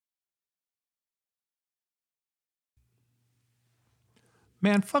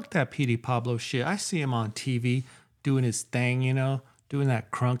Man, fuck that Petey Pablo shit. I see him on TV doing his thing, doing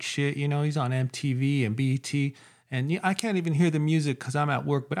that crunk shit. He's on MTV and BET. And I can't even hear the music because I'm at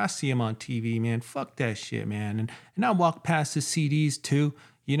work, but I see him on TV, man. Fuck that shit, man. And I walk past his CDs too,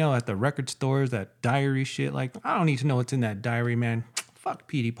 at the record stores, that diary shit. Like, I don't need to know what's in that diary, man. Fuck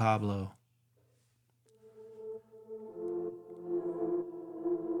Petey Pablo.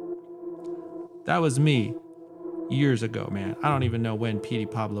 That was me years ago, man. I don't even know when Petey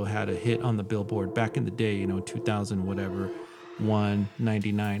Pablo had a hit on the Billboard back in the day, 2000, whatever,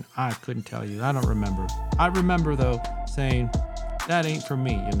 199. I couldn't tell you. I don't remember. I remember, though, saying, that ain't for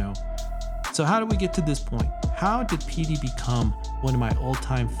me, So how did we get to this point? How did Petey become one of my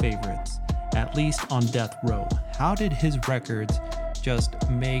old-time favorites, at least on Death Row? How did his records just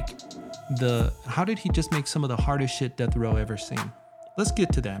make how did he just make some of the hardest shit Death Row ever seen? Let's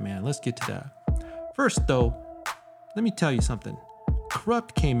get to that, man. Let's get to that. First, though, let me tell you something.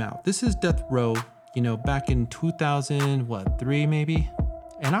 Corrupt came out. This is Death Row, back in 2003 maybe?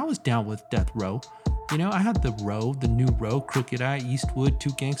 And I was down with Death Row. I had the new Row, Crooked Eye, Eastwood,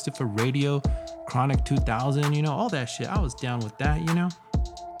 Too Gangsta for Radio, Chronic 2000, all that shit. I was down with that,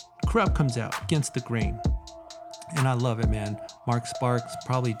 Corrupt comes out, Against the Grain. And I love it, man. Mark Sparks,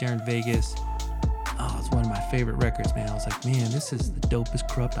 probably Darren Vegas. Oh, it's one of my favorite records, man. I was like, man, this is the dopest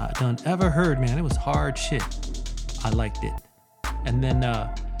Corrupt I done ever heard, man. It was hard shit. I liked it. And then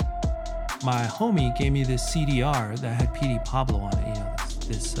my homie gave me this CDR that had Petey Pablo on it,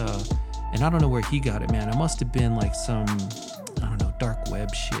 and I don't know where he got it, man. It must have been like some, I don't know, dark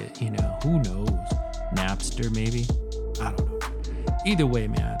web shit, who knows? Napster, maybe? I don't know. Either way,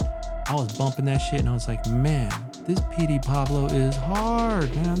 man, I was bumping that shit and I was like, man, this Petey Pablo is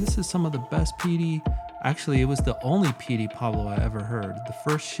hard, man. This is some of the best Petey. Actually, it was the only Petey Pablo I ever heard. The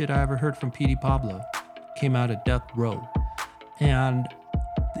first shit I ever heard from Petey Pablo came out of Death Row. And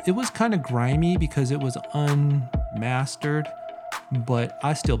it was kind of grimy because it was unmastered, but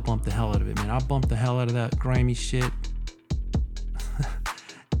I still bumped the hell out of it, man. I bumped the hell out of that grimy shit.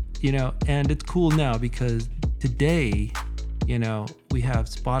 And it's cool now because today, we have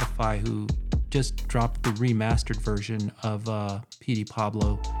Spotify who just dropped the remastered version of Petey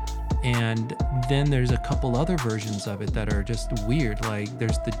Pablo. And then there's a couple other versions of it that are just weird. Like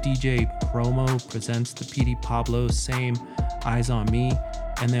there's the DJ Promo presents the Petey Pablo, same Eyes on Me.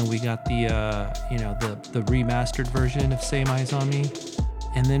 And then we got the remastered version of Same Eyes on Me.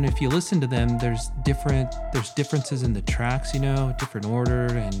 And then if you listen to them, there's differences in the tracks, different order.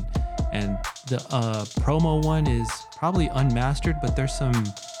 And the promo one is probably unmastered, but there's some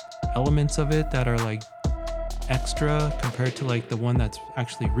elements of it that are like extra compared to like the one that's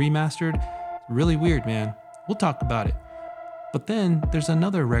actually remastered. Really weird, man. We'll talk about it. But then there's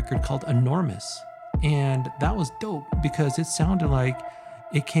another record called Enormous. And that was dope because it sounded like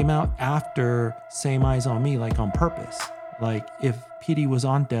it came out after Same Eyes on Me, like on purpose. Like if Petey was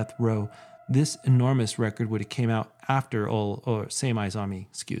on Death Row, this Enormous record would have came out after or Same Eyes on Me,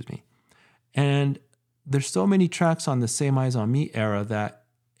 excuse me. And there's so many tracks on the Same Eyes on Me era that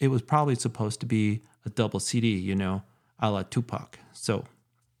it was probably supposed to be a double CD, a la Tupac. So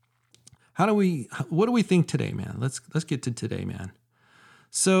what do we think today, man? Let's get to today, man.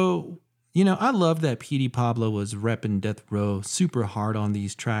 So, I love that Petey Pablo was repping Death Row super hard on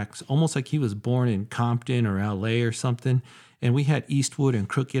these tracks, almost like he was born in Compton or LA or something. And we had Eastwood and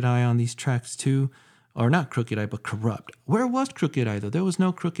Crooked Eye on these tracks too. Or not Crooked Eye, but Corrupt. Where was Crooked Eye though? There was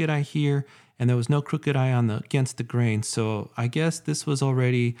no Crooked Eye here, and there was no Crooked Eye on the Against the Grain. So I guess this was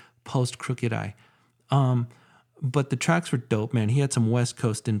already post Crooked Eye. But the tracks were dope, man. He had some West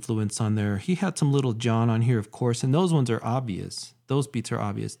Coast influence on there. He had some Little John on here, of course, and those ones are obvious. Those beats are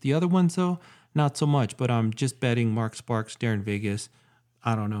obvious. The other ones, though, not so much, but I'm just betting Mark Sparks, Darren Vegas.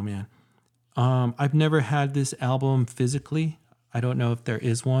 I don't know, man. I've never had this album physically. I don't know if there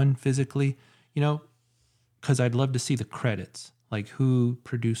is one physically, because I'd love to see the credits, like who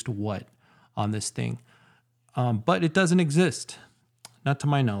produced what on this thing. But it doesn't exist, not to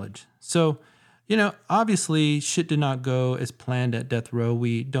my knowledge. So, obviously shit did not go as planned at Death Row.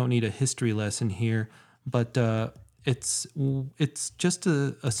 We don't need a history lesson here, but it's just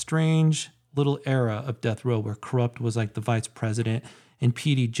a strange little era of Death Row where Corrupt was like the vice president and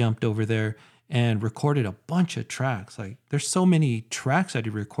Petey jumped over there and recorded a bunch of tracks. Like there's so many tracks that he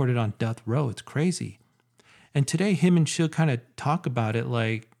recorded on Death Row. It's crazy. And today him and Suge kind of talk about it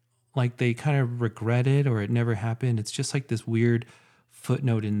like they kind of regret it or it never happened. It's just like this weird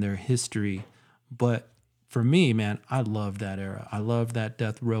footnote in their history. But for me, man, I love that era. I love that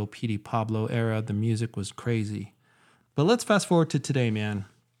Death Row Petey Pablo era. The music was crazy. But let's fast forward to today, man.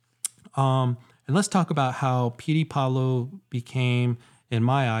 And let's talk about how Petey Pablo became in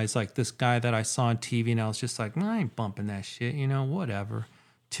my eyes, like this guy that I saw on TV and I was just like, I ain't bumping that shit, whatever,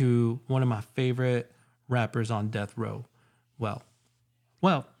 to one of my favorite rappers on death row. Well,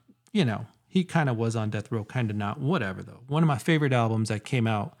 he kind of was on death row, kind of not, whatever though. One of my favorite albums that came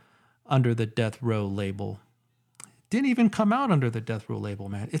out under the death row label didn't even come out under the death row label,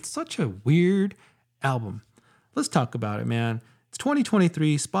 man. It's such a weird album. Let's talk about it, man. It's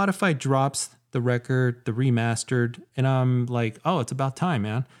 2023. Spotify drops the record, the remastered, and I'm like, oh, it's about time,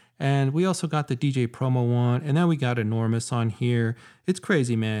 man. And we also got the DJ promo one, and then we got Enormous on here. It's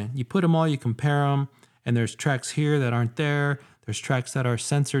crazy, man. You put them all, you compare them, and there's tracks here that aren't there. There's tracks that are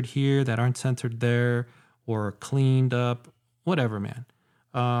censored here that aren't censored there or cleaned up, whatever, man.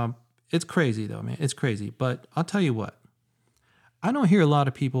 It's crazy, though, man. It's crazy. But I'll tell you what. I don't hear a lot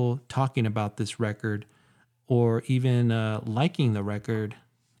of people talking about this record or even liking the record.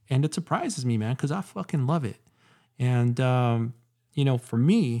 And it surprises me, man, because I fucking love it. And, for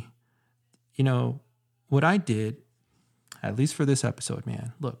me, what I did, at least for this episode,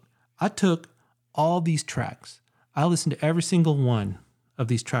 man, look, I took all these tracks. I listened to every single one of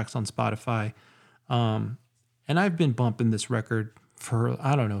these tracks on Spotify. And I've been bumping this record for,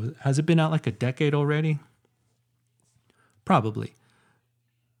 I don't know, has it been out like a decade already? Probably.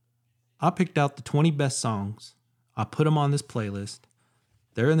 I picked out the 20 best songs. I put them on this playlist.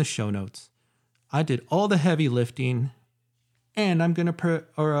 They're in the show notes. I did all the heavy lifting, and I'm going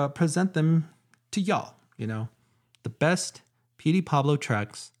to present them to y'all, the best Petey Pablo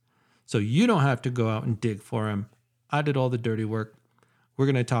tracks. So you don't have to go out and dig for them. I did all the dirty work. We're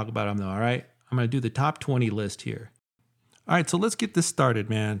going to talk about them though, all right? I'm going to do the top 20 list here. All right, so let's get this started,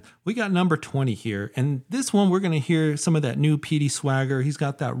 man. We got number 20 here. And this one, we're going to hear some of that new Petey swagger. He's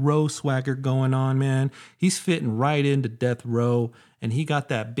got that row swagger going on, man. He's fitting right into death row. And he got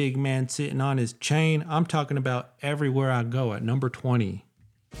that big man sitting on his chain. I'm talking about Everywhere I Go at number 20.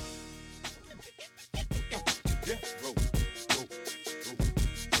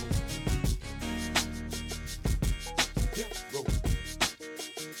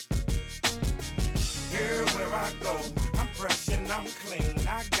 I'm clean,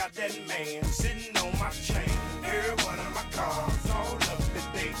 I got that man sitting on my chain. Every one of my cars, all up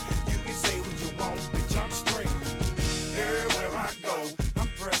to date. You can say what you want, bitch, I'm straight. Everywhere I go, I'm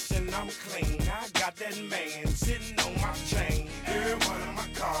fresh and I'm clean. I got that man sitting on my chain. Every one of my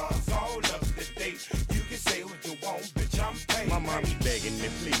cars, all up to date. You can say what you want, bitch, I'm paid. My mommy begging me,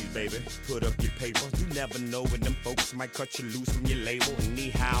 please, baby, put up your paper. You never know when them folks might cut you loose from your label. And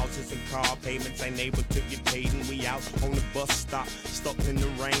these houses and car payments ain't able to get paid. And we out on the bus stop, stuck in the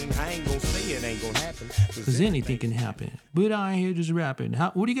rain. I ain't gonna say it ain't gonna happen. Because anything can happen. But I ain't here just rapping.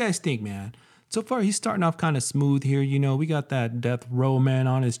 What do you guys think, man? So far, he's starting off kind of smooth here. We got that death row man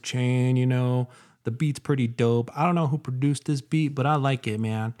on his chain, The beat's pretty dope. I don't know who produced this beat, but I like it,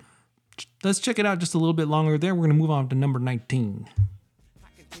 man. Let's check it out just a little bit longer. There, we're going to move on to number 19.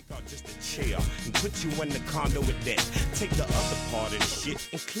 Take out just a chair and put you in the condo with that. Take the other part of the shit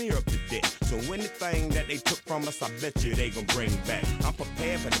and clear up the debt. So anything that they took from us, I bet you they gon' bring back. I'm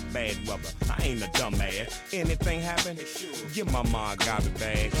prepared for the bad weather. I ain't a dumbass. Anything happen, give my mom a garbage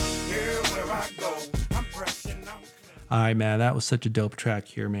bag. Everywhere I go, I'm fresh and I'm clean. All right, man, that was such a dope track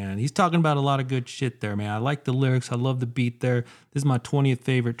here, man. He's talking about a lot of good shit there, man. I like the lyrics. I love the beat there. This is my 20th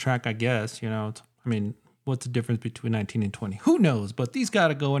favorite track, I guess. What's the difference between 19 and 20? Who knows? But these got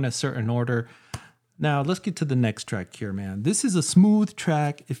to go in a certain order. Now, let's get to the next track here, man. This is a smooth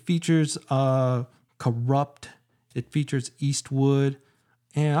track. It features Corrupt. It features Eastwood.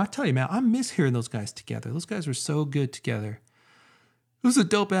 And I tell you, man, I miss hearing those guys together. Those guys were so good together. It was a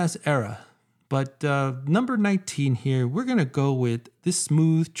dope-ass era. But number 19 here, we're going to go with this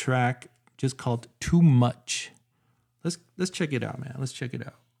smooth track just called Too Much. Let's check it out, man. Let's check it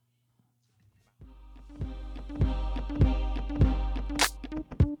out.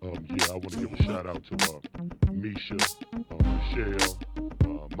 I want to give a shout out to Misha, Michelle,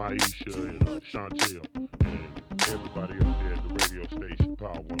 Maisha, and Chantel, and everybody up there at the radio station,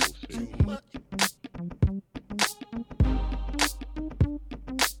 Power 106.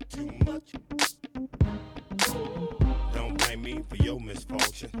 Too much. Don't blame me for your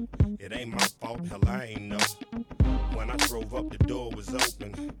misfortune. It ain't my fault, hell I ain't know. When I drove up, the door was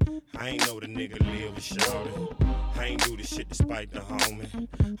open. I ain't know the nigga live with Shawty. I ain't do the shit despite the homie.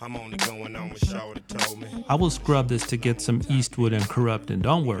 I'm only going on what Shawty told me. I will scrub this to get some Eastwood and Corrupt, and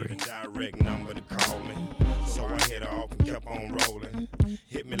don't worry. Direct number to call me. So I hit her off and kept on rolling.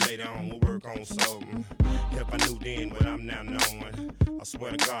 Hit me later on, we'll work on something. If I knew then what I'm now knowing, I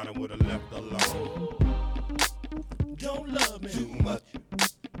swear to God I would've left alone. Don't love me too much.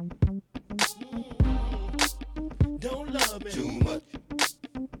 Don't love me too much.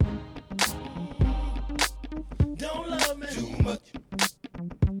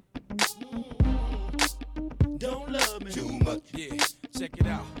 check it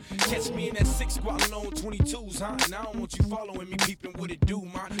out. Catch me in that 6 squatting on 22s, huh? And I don't want you following me, peeping what it do,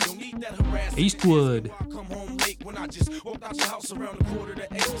 man. Don't need that harassment. Eastwood. I come home late when I just walked out your house around the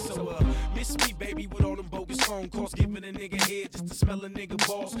 7:45. So, miss me, baby, with all them bogus phone calls. Giving a nigga head just to smell a nigga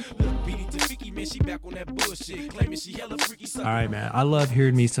balls. Look, Petey Tafiki, man, she back on that bullshit. Claiming she hella freaky. All right, man. I love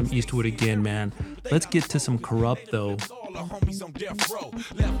hearing me some Eastwood again, man. Let's get to some Corrupt, though. All the homies on death row.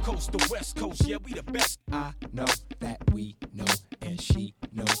 Left coast to west coast, yeah, we the best. I know that we know, and she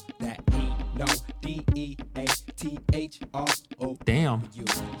know that he know. DEATHRO. Damn.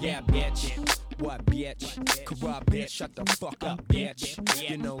 Yeah, bitch. What, bitch? Corrupt, bitch. Shut the fuck up, bitch.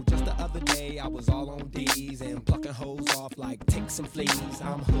 You know, just the other day I was all on D's and plucking hoes off like take some fleas.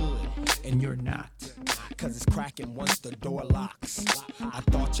 I'm hood, And you're not. cause it's cracking once the door locks. I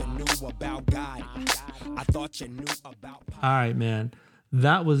thought you knew about God. I thought you knew about. All right, man.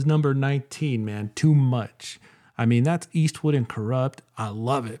 That was number 19, man. Too much. I mean, that's Eastwood and Corrupt. I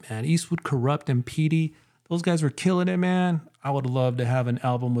love it, man. Eastwood, Corrupt, and Petey. Those guys were killing it, man. I would love to have an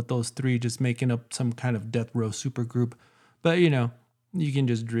album with those three just making up some kind of death row supergroup. But, you know, you can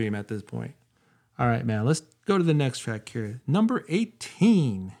just dream at this point. All right, man. Let's go to the next track here. Number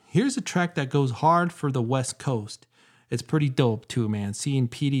 18. Here's a track that goes hard for the West Coast. It's pretty dope, too, man. Seeing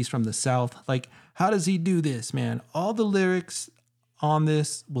Petey's from the South. Like, how does he do this, man? All the lyrics on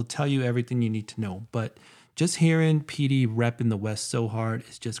this will tell you everything you need to know. But just hearing Petey repping the West so hard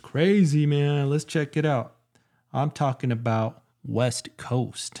is just crazy, man. Let's check it out. I'm talking about West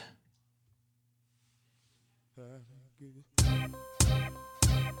Coast.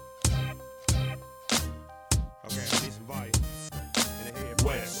 Okay, I need some volume. In the head.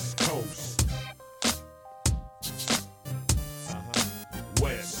 West Coast.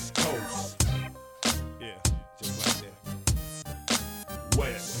 West Coast. Yeah, just like that.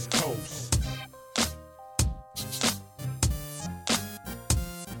 West Coast.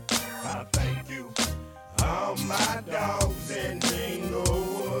 I thank you. All my dogs in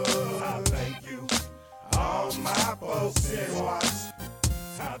Inglewood. I thank you. All my folks in Watts.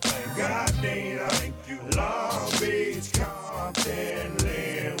 I thank God damn. Thank you. Long Beach, Compton,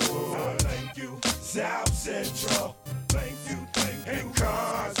 Linwood. I thank you. South Central. Thank you. Thank you. And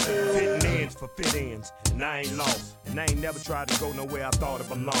Carson. Fitting ends for fit ends, and I ain't lost. And I ain't never tried to go nowhere I thought it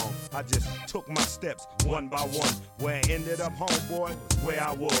belonged. I just took my steps one by one. Where I ended up, homeboy, was where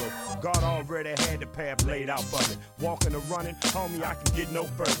I was. God already had the path laid out for me. Walking or running, homie, I can get no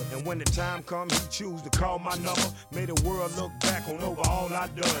further. And when the time comes, he choose to call my number. Made the world look back on over all I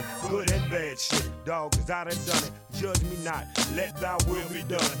done. Good and bad shit, dog, cause I done done it. Judge me not, let thy will be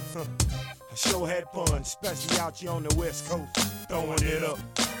done. I sure had fun, especially out here on the West Coast, throwing it up.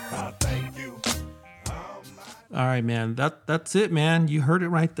 I thank you. All right, man. That's it, man. You heard it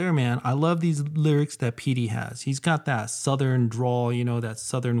right there, man. I love these lyrics that Petey has. He's got that southern drawl, you know, that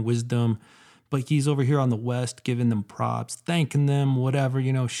southern wisdom. But he's over here on the West giving them props, thanking them, whatever,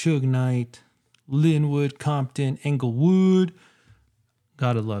 you know, Suge Knight, Linwood, Compton, Inglewood.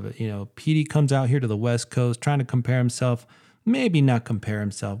 Gotta love it. You know, Petey comes out here to the West Coast trying to compare himself. Maybe not compare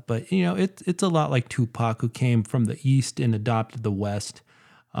himself, but, you know, it's a lot like Tupac, who came from the East and adopted the West.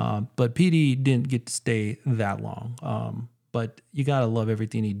 But Petey didn't get to stay that long. But you gotta love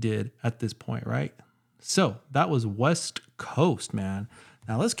everything he did at this point, right? So that was West Coast, man.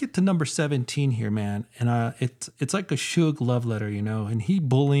 Now let's get to number 17 here, man. And it's like a Suge love letter, you know. And he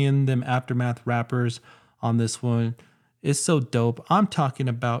bullying them Aftermath rappers on this one. It's so dope. I'm talking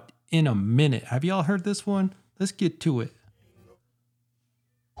about In a Minute. Have y'all heard this one? Let's get to it.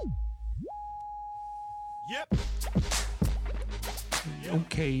 Yep.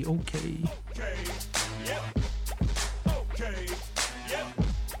 Okay. Okay. Yep. Okay. Yep.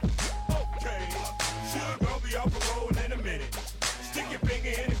 Okay. Sugar gonna be off the road in a minute. Stick your finger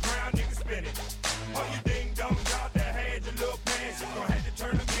in the ground, nigga, spin it. All you ding dongs out there had your little pants, you gonna have to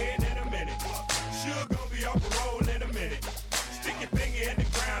turn them in a minute. Sugar gonna be off the road in a minute. Stick your finger in the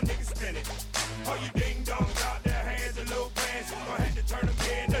ground, nigga, spin it. All you ding dongs out there had your little pants, you gonna have to turn them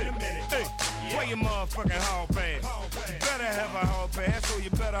in a minute. Hey, where your motherfucking hall pass? You better have a hall pass, so you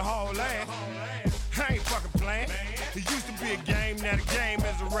better haul ass. I ain't fucking playing. It used to be a game, now the game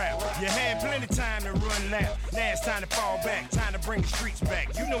is a rap. You had plenty time to run lap. Now it's time to fall back, time to bring the streets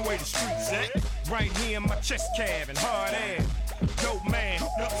back. You know where the streets at. Right here in my chest cavern, hard ass. Dope man,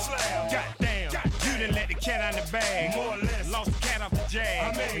 goddamn, you done let the cat out the bag. More or less, lost the cat off the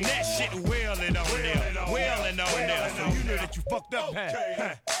jag. And that shit wailing on there, wailing on there. So you know that you fucked up,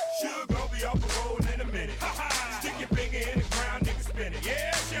 huh? Sugar gonna be off the road in a minute. Stick your finger in the ground, nigga, spin it.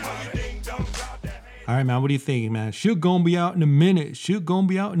 Yeah, sure. All you ding dongs out there. All right, man. What do you think, man? Suge gonna be out in a minute. Suge gonna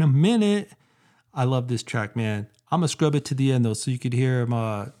be out in a minute. I love this track, man. I'm going to scrub it to the end, though, so you could hear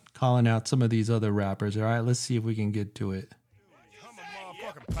him calling out some of these other rappers. All right, let's see if we can get to it. I'm a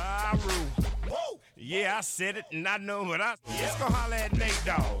motherfucking pyro. Yeah, I said it, and I know what I said. Let's go holler at Nate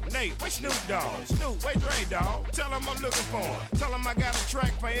Dogg. Nate, where's Snoop Dogg? Snoop, where's Dre Dogg? Tell him I'm looking for him. Tell him I got a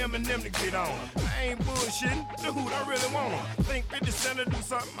track for Eminem to get on. I ain't bullshitting. Dude, I really want him. Think 50 Cent to do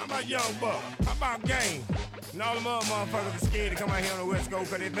something. How about Young Buck? How about Game? And all them other motherfuckers are scared to come out here on the West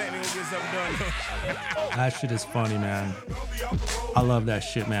Coast because they think they gonna get something done. That shit is funny, man. I love that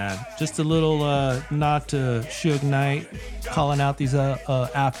shit, man. Just a little nod to Suge Knight calling out these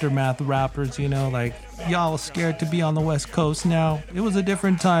aftermath rappers, you know, like, y'all scared to be on the West Coast now. It was a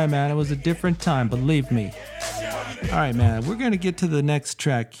different time, man. It was a different time, believe me. All right, man, we're going to get to the next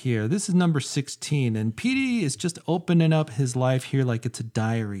track here. This is number 16, and Petey is just opening up his life here like it's a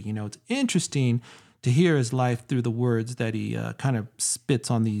diary. You know, it's interesting to hear his life through the words that he kind of spits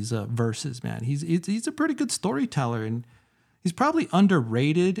on these verses, man. He's a pretty good storyteller, and he's probably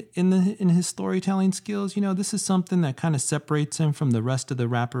underrated in his storytelling skills. You know, this is something that kind of separates him from the rest of the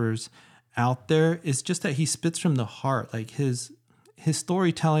rappers out there. It's just that he spits from the heart. Like his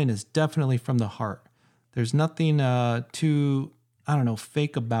storytelling is definitely from the heart. There's nothing too, I don't know,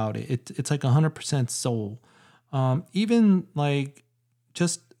 fake about it. It's like 100% soul. Even like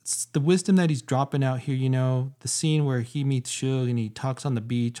just the wisdom that he's dropping out here, you know, the scene where he meets Suge and he talks on the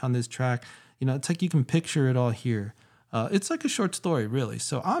beach on this track, you know, it's like you can picture it all here. It's like a short story, really.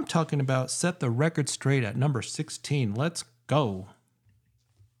 So I'm talking about Set the Record Straight at number 16. Let's go.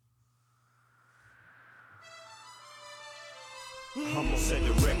 I'm gonna set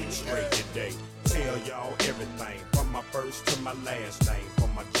the record straight today. Tell y'all everything, from my first to my last name,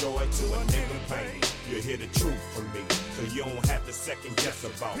 from my joy to a nigga pain. You hear the truth from me, so you don't have to second guess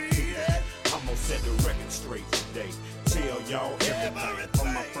about me. I'm gonna set the record straight today. Tell y'all everything,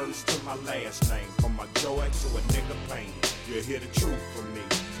 from my first to my last name, from my joy to a nigga pain. You hear the truth from me,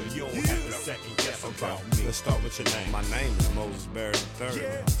 so you don't have to second guess about me. Let's start with your name. My name is Moses Barrett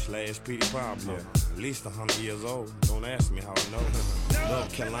III, / Petey Pablo. At least 100 years old. Don't ask me how I know.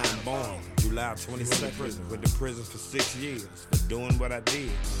 North Carolina born, July 22nd. Went to prison for 6 years for doing what I did.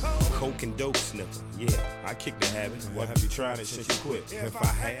 Coke and dope sniffer. Yeah, I kicked the habit. What have you tried it since you quit? If I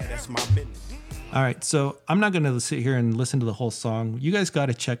had, that's my business. All right, so I'm not going to sit here and listen to the whole song. You guys got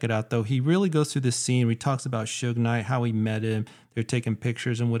to check it out, though. He really goes through this scene where he talks about Suge Knight, how he met him. They're taking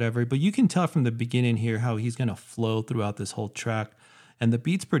pictures and whatever. But you can tell from the beginning here how he's going to flow throughout this whole track. And the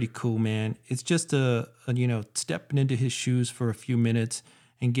beat's pretty cool, man. It's just stepping into his shoes for a few minutes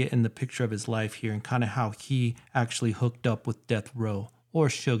and getting the picture of his life here and kind of how he actually hooked up with Death Row or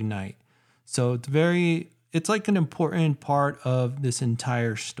Suge Knight. So it's like an important part of this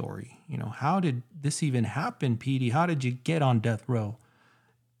entire story. You know, how did this even happen, Petey? How did you get on Death Row?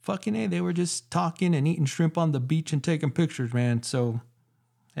 Fucking A, they were just talking and eating shrimp on the beach and taking pictures, man. So,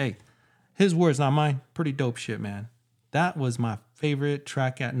 hey, his words, not mine. Pretty dope shit, man. That was my favorite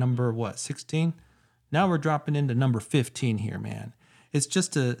track at number, 16? Now we're dropping into number 15 here, man. It's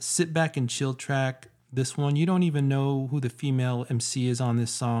just a sit back and chill track. This one, you don't even know who the female MC is on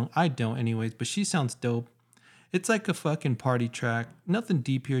this song. I don't anyways, but she sounds dope. It's like a fucking party track. Nothing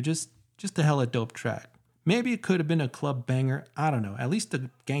deep here, just a hella dope track. Maybe it could have been a club banger. I don't know. At least a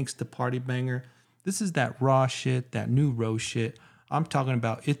gangsta party banger. This is that raw shit, that new row shit. I'm talking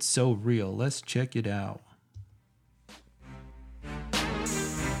about It's So Real. Let's check it out.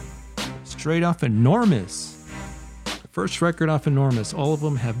 Straight off Enormous. First record off Enormous. All of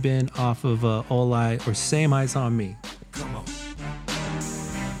them have been off of All I or Same Eyes on Me. Come on.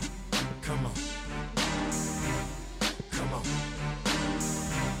 Come on. Come on.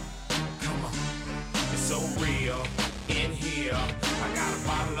 Come on. It's so real in here. I got a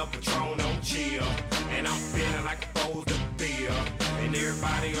bottle of Patron on chill. And I'm feeling like a bowl of beer. And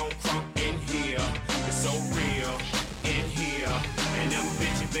everybody on crunk in here. It's so real in here. And them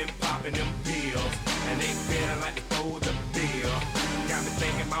bitches been popping them pills. And they feeling like they fold the bill. Got me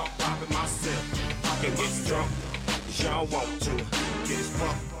thinking about popping myself. I can get drunk as y'all want to. Get as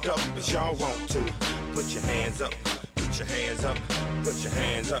pumped up as y'all want to. Put your hands up, put your hands up, put your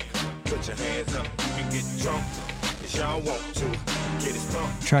hands up, put your hands up. You can get drunk as y'all want to. Get as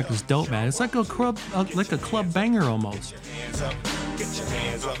pumped. Track is dope, man. It's like a club banger almost. Hands up, get your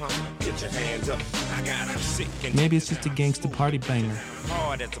hands up, get your hands up. I got a sick and Maybe it's just a gangsta party banger.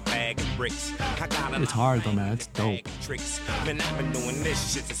 hard as a bag of bricks. I got a It's hard though, man. It's dope. tricks. Man, I've been doing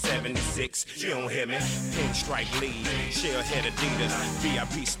this shit since '76. You don't hear me? Pinstripe lead, shell head Adidas,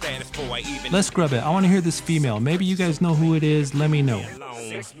 VIP status before I even. Let's scrub it. I want to hear this female. Maybe you guys know who it is. Let me know.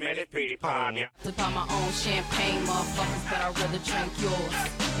 6 minute Petey Pablo. To buy my own champagne, motherfuckers, but I'd rather drink yours.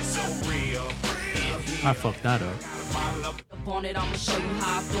 It's so real in I fucked that up. Up on it, I'ma show you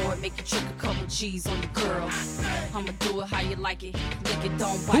how I throw it. Make you trick a couple cheese on your girl. I'ma do it how you like it. Lick it,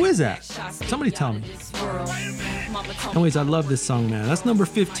 don't bite. Who is that? Somebody tell me. Anyways, I love this song, man. That's number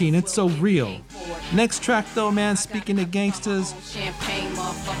 15. It's so real. Next track, though, man, speaking of gangsters,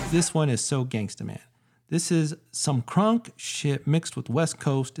 this one is so gangsta, man. This is some crunk shit mixed with West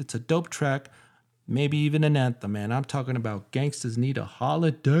Coast. It's a dope track, maybe even an anthem, man. I'm talking about Gangsters Need a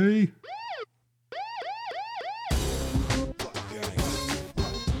Holiday.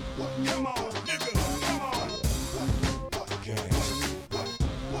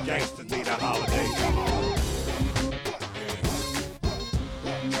 Gangsters need a holiday.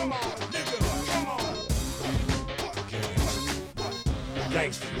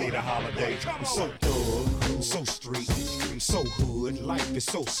 Gangsters need a holiday. I'm so thug, I'm so street, so hood, life is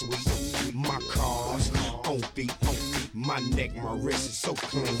so sweet. My cars on beat, my neck, my wrist is so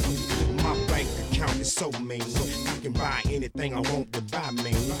clean. My bank account is so mean. I can buy anything I want to buy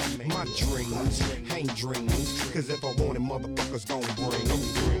me. My dreams ain't dreams, cause if I want it, motherfuckers gon'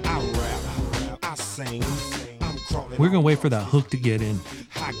 bring. I rap, I sing. We're gonna wait for that hook to get in.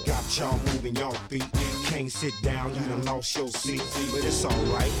 I got y'all moving y'all feet. Can't sit down, you done lost your seat. But it's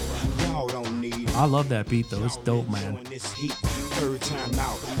alright, y'all don't need it. I love that beat though, it's dope, man. This heat, third time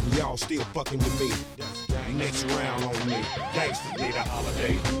out, y'all still fucking with me. Next round on me. Gangsters need a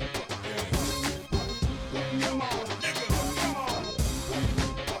holiday.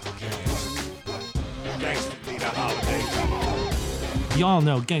 Gangsters need a holiday. Y'all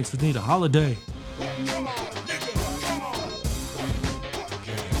know gangsters need a holiday.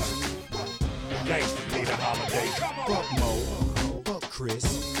 Gangsters need a holiday. Fuck Mo, fuck Chris.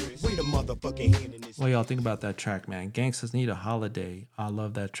 Wait a motherfucking hand in this. What y'all think about that track, man? Gangsters Need a Holiday. I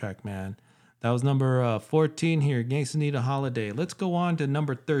love that track, man. That was number 14 here. Gangsters Need a Holiday. Let's go on to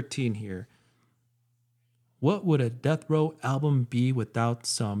number 13 here. What would a Death Row album be without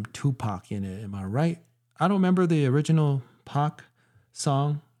some Tupac in it? Am I right? I don't remember the original Pac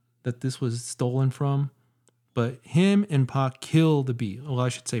song that this was stolen from, but him and Pac kill the beat. Well, I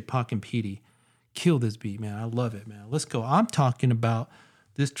should say Pac and Petey kill this beat, man. I love it, man. Let's go. I'm talking about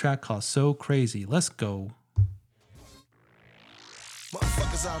this track called So Crazy. Let's go.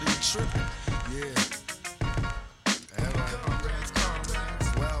 Motherfuckers out here tripping. Yeah.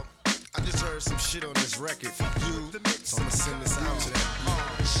 Comrades. Well, I just heard some shit on this record. You, so I'ma send this out to that.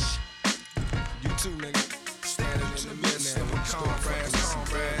 You too, nigga. Standing in the midst of a comrades.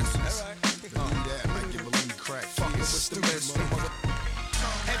 Believe that, like you believe crack. Fucking with the best.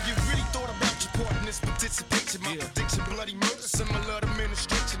 Have you really thought about your part in this participation? My prediction, bloody murder, similar to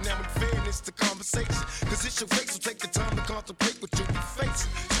administration. Now in fairness to conversation, cause it's your face, so take the time to contemplate what you'll be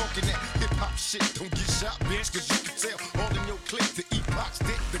facing. Talking that hip-hop shit, don't get shot, bitch, cause you can tell all in your clip, the epochs,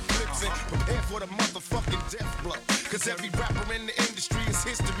 dick, the clips, and prepare for the motherfucking death blow. Cause every rapper in the industry is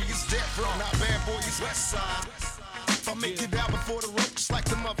history, is death row. Not bad boy, is West Side. If I make it out before the ropes, like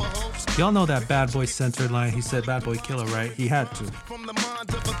the mother hopes. Y'all know that Bad Boy censored line. He said Bad Boy Killer, right? He had to. From the mind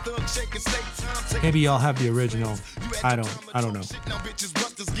of a thug, shaking state. Maybe y'all have the original. I don't know. Now bitches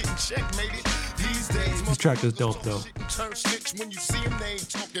busters getting checkmated. These days, this track is dope though. Turn snitch when you see him, they ain't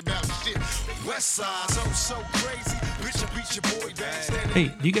talking about shit. West Side, so crazy. Bitch, I beat your boy down. Hey,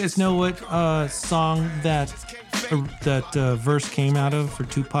 do you guys know what song that verse came out of for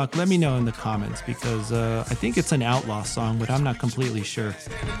Tupac? Let me know in the comments because I think it's an Outlaw song, but I'm not completely sure.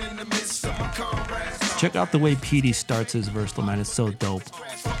 Check out the way Petey starts his verse, though, man. It's so dope.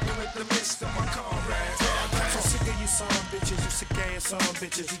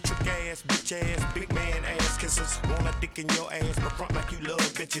 Bitches, you trick ass, bitch ass, big man ass kissers. Wanna dick in your ass, but front like you love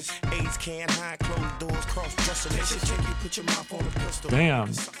bitches. AIDS can't hide, closed doors, cross dressing. That shit check you, put your mouth on the pistol.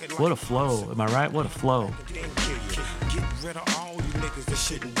 Damn, what a flow. Am I right? What a flow. Get rid of all you niggas that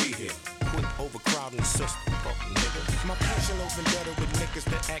shouldn't be here. Quit overcrowding the system, fuck niggas. My passion open better with niggas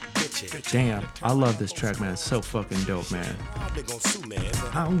that act bitchy. Damn, I love this track, man. It's so fucking dope, man.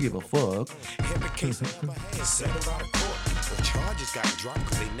 I don't give a fuck. Every case I ever had, settled out of court. But charges got dropped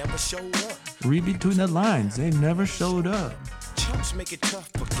cause they never showed up. Read between the lines, they never showed up. Chumps make it tough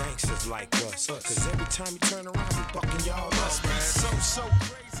for gangsters like us. Cause every time you turn around, we fucking y'all up, man. So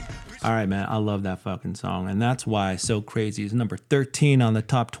crazy. All right, man, I love that fucking song. And that's why So Crazy is number 13 on the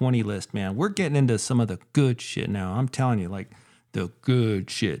top 20 list, man. We're getting into some of the good shit now. I'm telling you, like, the good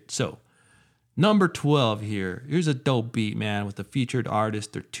shit. So, number 12 here. Here's a dope beat, man, with a featured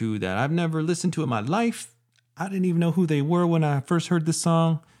artist or two that I've never listened to in my life. I didn't even know who they were when I first heard this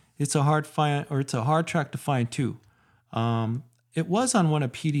song. It's a hard track to find too. It was on one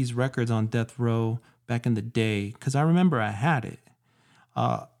of Petey's records on Death Row back in the day because I remember I had it.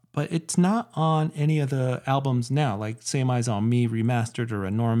 but it's not on any of the albums now, like Same Eyes on Me Remastered or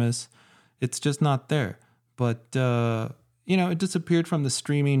Enormous. It's just not there. But, it disappeared from the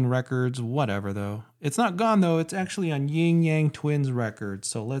streaming records, whatever, though. It's not gone, though. It's actually on Yin Yang Twins records,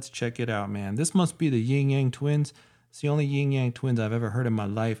 so let's check it out, man. This must be the Yin Yang Twins. It's the only Yin Yang Twins I've ever heard in my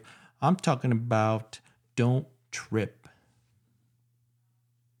life. I'm talking about Don't Trip.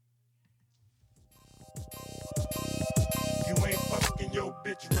 You ain't fucking your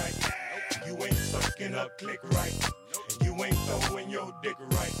bitch right. You ain't sucking up click right. You ain't throwing your dick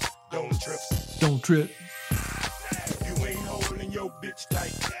right. Don't trip. Don't trip. You ain't holding your bitch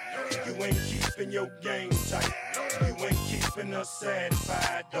tight. You ain't keeping your game tight. You ain't keeping us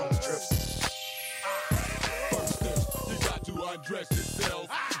satisfied. Don't trip. First step, you got to undress yourself.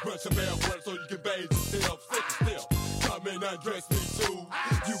 Run some air work so you can bathe yourself. Second step, come and undress me too.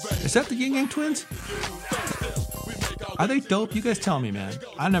 Is that the Yin Yang Twins? Are they dope? You guys tell me, man.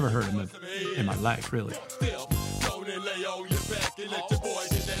 I never heard of them in my life, really.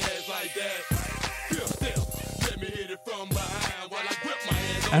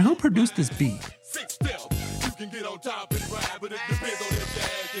 And who produced this beat?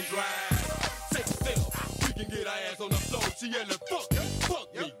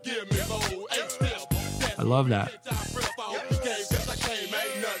 I love that.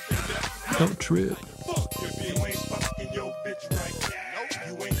 Don't trip.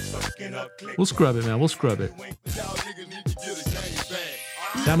 We'll scrub it, man. We'll scrub it.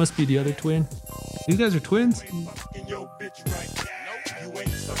 That must be the other twin. These guys are twins?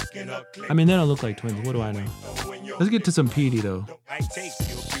 I mean, they don't look like twins. What do I know? Let's get to some Petey, though. I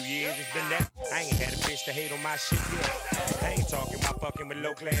ain't had a bitch to hate on my shit yet. I ain't talking about fucking with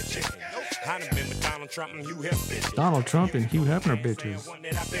low class chicken. I done been with Donald Trump and Hugh Hefner bitches. Donald Trump and Hugh Hefner bitches. One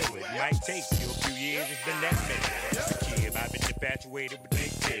that I've been with might take you a few years. It's been that minute. As a kid, I've been infatuated with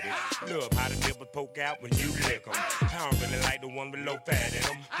big titties. Love how the nipple poke out when you lick them. I don't really like the one with low fat in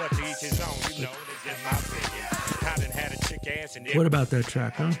them, but to each his own, you know, that's just my opinion. I done had a chick ass and what about that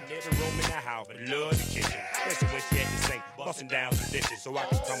track, huh? Every room in the house, but love the kitchen. Especially when she had to sink, busting down some dishes so I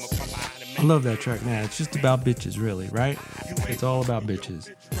can come up from behind and I love that track, man. It's just about bitches, really, right? It's all about bitches.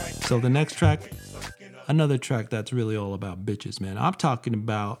 So the next track, another track that's really all about bitches, man. I'm talking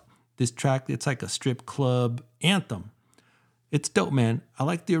about this track. It's like a strip club anthem. It's dope, man. I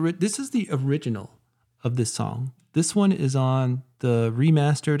like this is the original of this song. This one is on the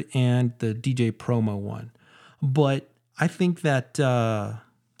remastered and the DJ promo one. But I think that,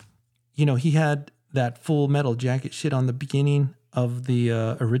 he had that Full Metal Jacket shit on the beginning of the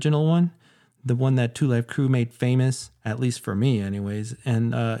original one, the one that Two Live Crew made famous, at least for me anyways.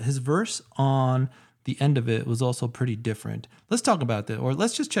 And his verse on the end of it was also pretty different. Let's talk about that, or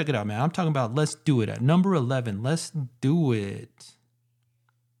let's just check it out, man. I'm talking about Let's Do It at number 11. Let's do it.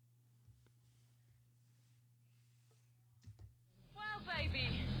 Well, baby,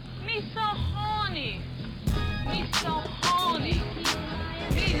 me so horny. Me so horny.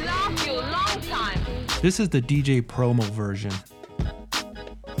 Me love you long time. This is the DJ promo version.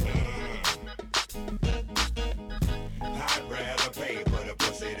 I'd rather pay for the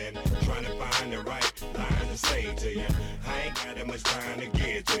pussy than trying to find the right line to say to you. I ain't got that much time to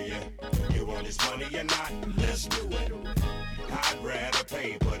get to you. You want this money or not? Let's do it. I'd rather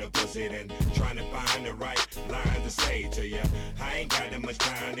pay for the pussy than trying to find the right line to say to you. I ain't got that much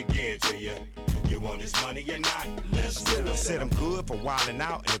time to get to you. You want this money or not? Let's do it. Said I'm good for wilding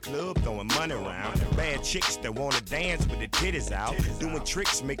out in the club, throwing money around. Bad chicks that wanna dance with the titties out, doing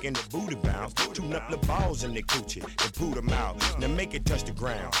tricks, making the booty bounce, shooting up the balls in the coochie and put them out. Now make it touch the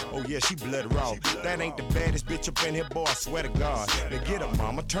ground. Oh yeah, she blood raw. That ain't the baddest bitch up in here, boy. I swear to God. Now get her,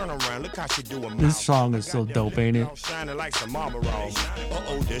 mama, turn around. Look how she doing. This song is so dope, ain't it? Shining like some mama rolls.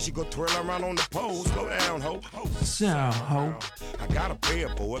 Uh-oh, there she go twirl around on the pole. Slow down, ho. So, ho. I gotta pay her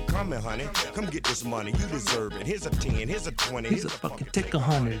for it. Come here, honey. Come get this money. You deserve it. Here's a 10. Here's a 20. Here's a fucking take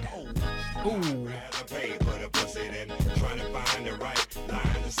 100. Ooh.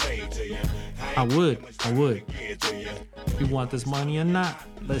 I would. You want this money or not?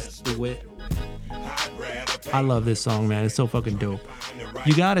 Let's do it. I love this song, man. It's so fucking dope.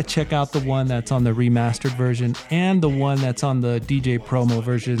 You gotta check out the one that's on the remastered version and the one that's on the DJ promo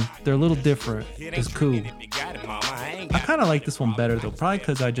version. They're a little different. It's cool. I kind of like this one better though, probably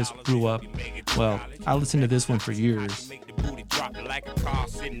because I just grew up. Well, I listened to this one for years.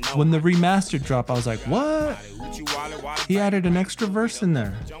 When the remastered dropped, I was like, what? He added an extra verse in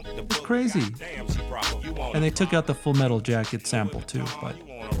there. It's crazy. And they took out the Full Metal Jacket sample too, but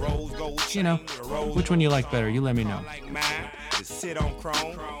which one you like better? You let me know.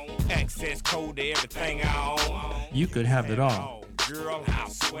 You could have it all. girl, I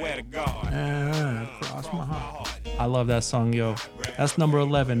swear to God. Cross my heart. I love that song, yo. That's number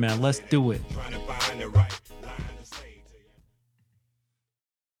 11, man. Let's do it. Trying to find the right line to say to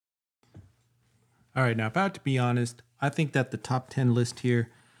you. All right, now, if I have to be honest, I think that the top 10 list here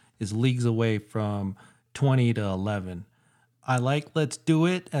is leagues away from 20 to 11. I like Let's Do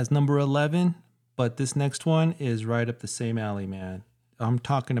It as number 11, but this next one is right up the same alley, man. I'm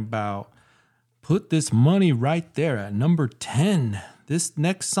talking about Put This Money right there at number 10. This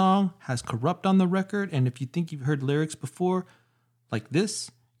next song has Corrupt on the record, and if you think you've heard lyrics before like this,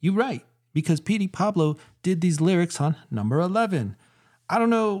 you're right, because Petey Pablo did these lyrics on number 11. I don't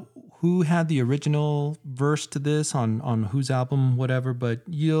know who had the original verse to this on whose album, whatever, but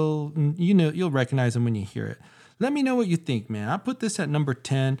you'll recognize him when you hear it. Let me know what you think, man. I put this at number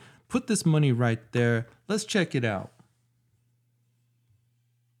 10. Put This Money right there. Let's check it out.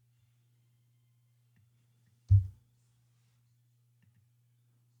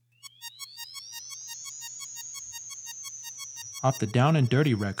 Off the Down and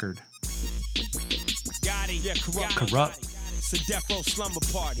Dirty record. Got it, yeah, Corrupt. It's a death row slumber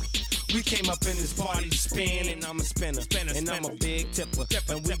party. We came up in this party to spin, and I'm a spinner, and I'm a big tipper,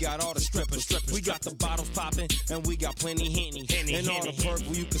 and we got all the strippers. We got the bottles popping, and we got plenty Henny, and all the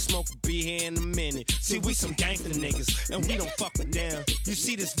purple you can smoke will be here in a minute. See, we some gangster niggas, and we don't fuck with them. You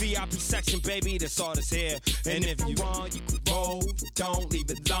see this VIP section, baby, that's all that's here. And if you want, you can roll, don't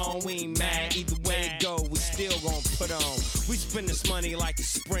leave it alone. We ain't mad, either way it go, we still gon' put on. We spend this money like it's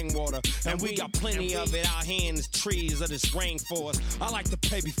spring water, and we got plenty of it out here in the trees of this rainforest. I like to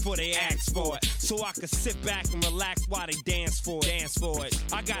pay before they ask for it, so I can sit back and relax while they dance for it.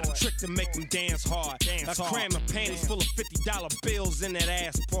 I got a trick to make them dance hard. I cram my panties full of $50 bills in that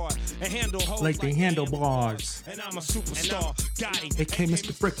ass part and handle hoes Like they handle bars. And I'm a superstar. Got it. AK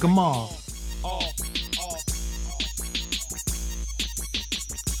Mr. Brick 'em all.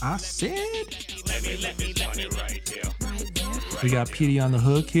 I said. Let me money right there. We got Petey on the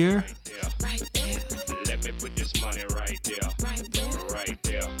hook here. Let me put this money right there. Right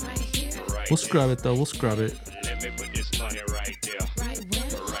there. Right We'll scrub it though. We'll scrub it. Let me put this money right there.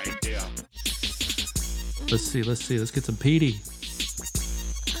 Right there. Let's see. Let's get some Petey.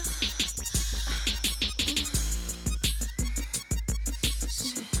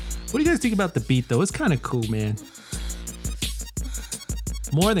 What do you guys think about the beat though? It's kind of cool, man.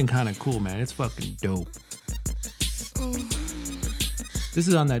 More than kind of cool, man. It's fucking dope. This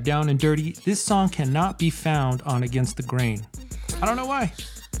is on that Down and Dirty. This song cannot be found on Against the Grain. I don't know why.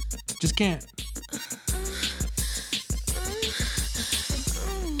 Just can't.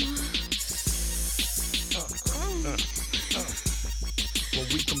 When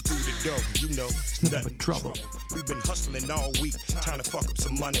we come through the door, you know, it's Nothing but trouble. We've been hustling all week, trying to fuck up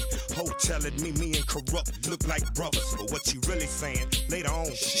some money. Ho telling me and Corrupt look like brothers. But what she really saying, later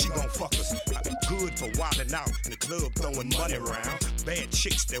on, she gon' fuck us. I been good for wildin' out in the club, throwing money around. Bad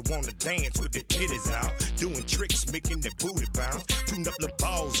chicks that wanna dance with their titties out. Doing tricks, making their booty bounce. Tune up the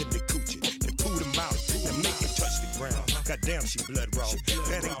balls in the coochie, then pull them out, and make it touch the ground. Goddamn, she blood raw.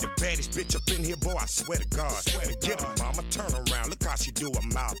 That ain't the baddest bitch up in here, boy, I swear to God. Get her, mama, turn around, look how she do her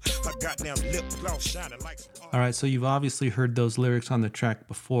mouth. Her goddamn lip gloss shining like some... All right, so you've obviously heard those lyrics on the track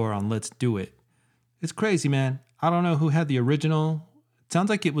before on Let's Do It. It's crazy, man. I don't know who had the original. It sounds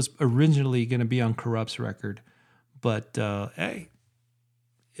like it was originally going to be on Corrupt's record. But, hey,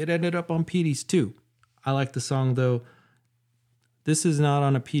 it ended up on Petey's too. I like the song, though. This is not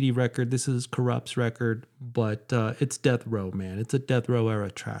on a Petey record. This is Corrupt's record. But it's Death Row, man. It's a Death Row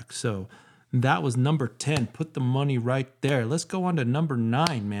era track. So that was number 10. Put the money right there. Let's go on to number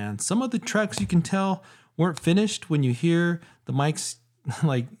 9, man. Some of the tracks you can tell weren't finished when you hear the mics,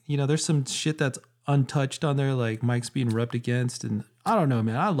 like, you know, there's some shit that's untouched on there, like mics being rubbed against, and I don't know,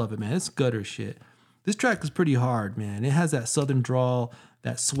 man. I love it, man. It's gutter shit. This track is pretty hard, man. It has that southern drawl,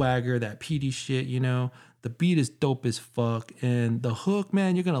 that swagger, that Petey shit, you know. The beat is dope as fuck, and the hook,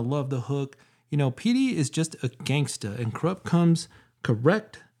 man, you're gonna love the hook. You know, Petey is just a gangsta, and Corrupt comes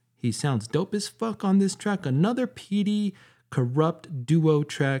correct. He sounds dope as fuck on this track. Another Petey Corrupt duo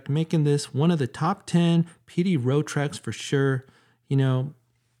track, making this one of the top 10 Petey road tracks for sure. You know,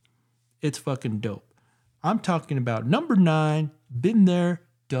 it's fucking dope. I'm talking about number 9, Been There,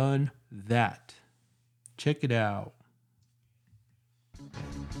 Done That. Check it out.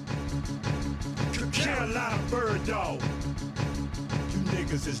 Carolina bird dog. You niggas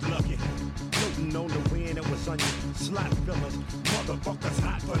niggas is lucky. Floating on the wind, it was on your slot fillers. Motherfuckers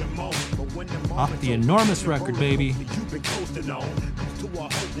hot for the moment. But when the moment Off the enormous record, baby. You've been coasting on. Comes to a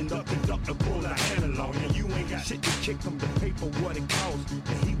halt and up and duck to pull a handle on you. You ain't got shit to kick him the paper what it costs.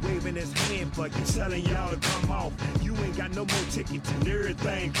 And he waving his hand for you, telling y'all to come off. You ain't got no more tickets and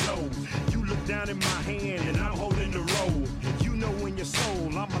everything closed. You look down in my hand and I'm holding the roll. And you know in your soul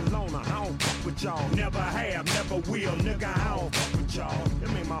I'm a loner. I don't fuck with y'all. Never have, never will, nigga. I don't fuck with y'all.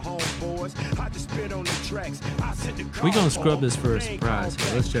 Them ain't my homeboys. I just spit on the tracks. I sit the car. We gonna scrub this for a surprise.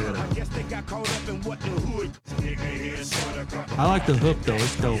 So let's check it out. I guess they got caught up in what the hood. I like the hook though.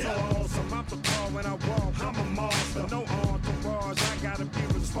 It's dope. I'm a monster, no entourage. I gotta be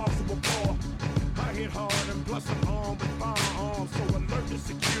responsible for. I hit hard and plus I'm armed with firearms, so alert the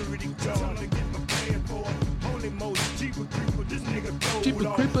security guard to get my plan for. Holy Moses, Jeepers Creepers, this nigga gold Jeepers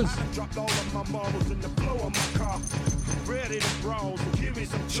off. Creepers. I done dropped all of my marbles in the floor of my car. Ready to brawl, so give me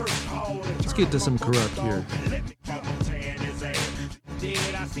some church hall. Let's get to some corrupt here. Let me come on, tan his ass. Did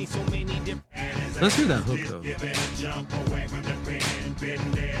I see so many different? Let's hear that hook though. Give it a jump away from the pen.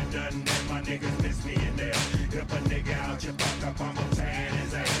 Been there, done that. My niggas miss me in there. If a nigga out your fuck up, I'ma tan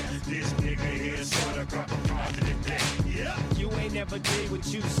his ass. This nigga here short a couple cards in the deck. Yeah. You ain't never did what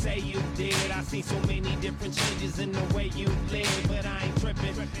you say you did. I see so many different changes in the way you live, but I ain't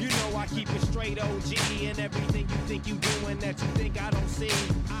tripping. You know I keep it straight OG, and everything you think you doing that you think I don't see.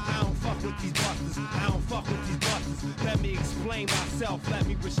 I don't fuck with these busters. I don't fuck with these busters. Let me explain myself. Let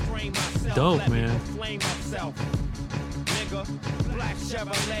me restrain myself. Dope, Let man. me refrain myself. Nigga, black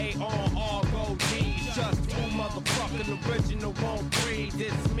Chevrolet on all gold G's. Just two motherfucking original won't breathe.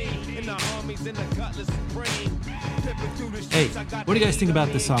 It's me and the homies in the Cutlass Supreme. Hey, what do you guys think about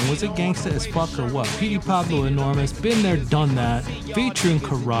this song? Was it gangsta as fuck or what? Petey, Pablo, Enormous, been there, done that, featuring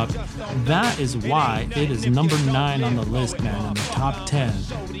Corrupt. That is why it is number 9 on the list, man, in the top 10.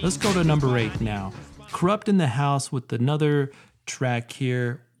 Let's go to number 8 now. Corrupt in the house with another track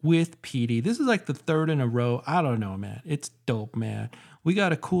here with Petey. This is like the 3rd in a row. I don't know, man. It's dope, man. We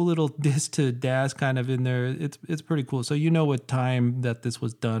got a cool little diss to Daz kind of in there. It's pretty cool. So you know what time that this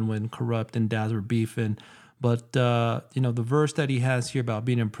was done when Corrupt and Daz were beefing. But, you know, the verse that he has here about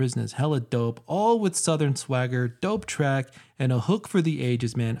being in prison is hella dope. All with Southern swagger, dope track, and a hook for the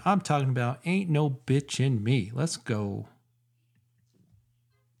ages, man. I'm talking about Ain't No Bitch in Me. Let's go.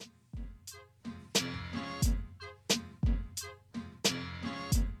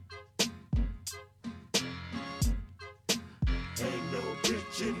 Ain't no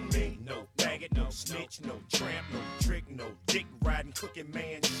bitch in me, no faggot, no snitch, no tramp, no trick, no dick riding, cooking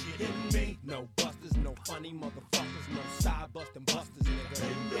man shit in me. No busters, no funny motherfuckers, no side busting busters, nigga.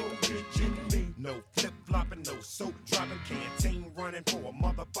 Ain't no bitch in me, no flip flopping, no soap dropping, canteen running for a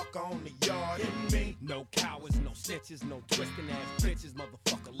motherfucker on the yard in me. No cowards, no snitches, no twisting ass bitches,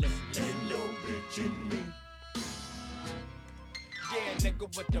 motherfucker, listen. Ain't no bitch in me. Yeah,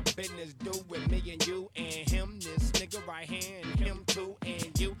 nigga, what the business do with me and you and him? This nigga right here and him too,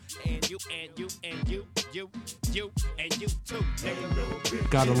 and you and you and you and you and you too. Nigga.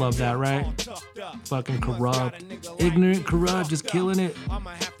 Gotta love that, right? Fucking Corrupt. Ignorant Corrupt, just killing it. I'ma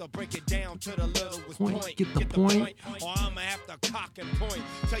have to break it down to the littlest point. Get the point. Or I'ma have to cock and point.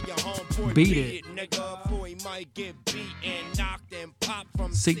 Tell your homeboy Beat it. Nigga, before he might get beat and knocked and popped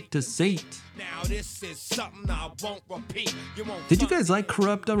from Seat to seat. Now this is something I won't repeat. You won't. Did you guys like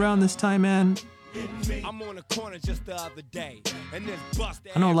Corrupt around this time, man? I'm on the corner just the other day, and this bust.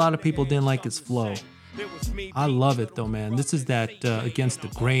 I know a lot of people didn't like his flow. I love it though, man. This is that against the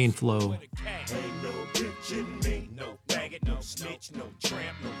grain flow. Ain't no bitch in me, no faggot, no snitch, no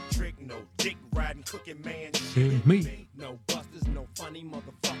tramp, no trick, no dick riding, cooking man shit In me. No busters, no funny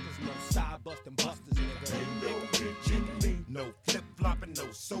motherfuckers, no side busting busters, nigga. Ain't no bitch in me, no flip flopping,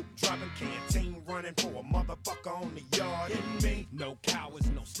 no soap dropping, canteen running for a motherfucker on the yard in me. No cowards,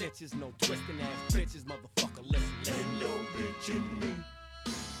 no snitches, no twisting ass bitches, motherfucker, listen. Ain't no bitch in me.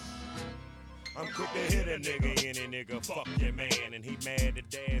 I'm quick to hit a nigga, any nigga, fuck your man, and he mad at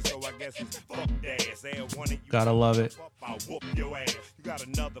dad, so I guess it's fuck dads. They one of you. Gotta love it. I'll whoop your ass. You got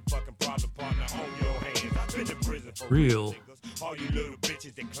another fucking private partner on your hands. I've been to prison for Real. niggas. All you little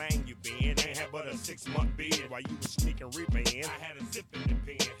bitches that claim you been ain't had but a 6-month bid while you was sneaking reaping. I had a zip in the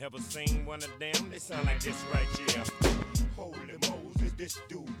pen. Ever seen one of them? They sound like this right here. Holy Moses, this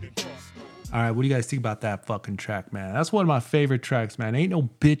dude that crossed. All right, what do you guys think about that fucking track, man? That's one of my favorite tracks, man. Ain't no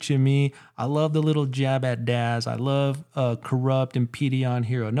bitch in me. I love the little jab at Daz. I love Corrupt and Petey on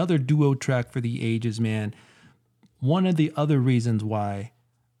here. Another duo track for the ages, man. One of the other reasons why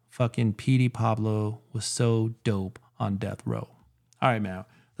fucking Petey Pablo was so dope on Death Row. All right, man.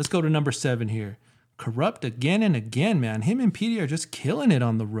 Let's go to number 7 here. Corrupt again and again, man. Him and Petey are just killing it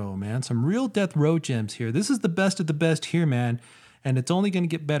on the row, man. Some real death row gems here. This is the best of the best here, man. And it's only going to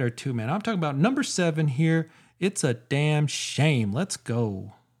get better too, man. I'm talking about number 7 here. It's a damn shame. Let's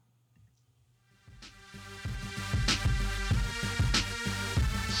go.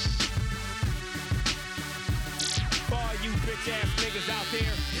 For all you bitch ass niggas out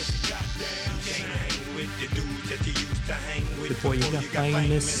there, This goddamn gang with the dudes that you used to hang with Before you got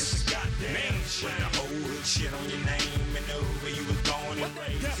famous. Goddamn, when the whole hood shit on your name and know where you was born and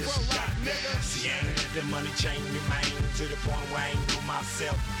raised. This goddamn, see, ain't let the money change your mind to the point where I ain't know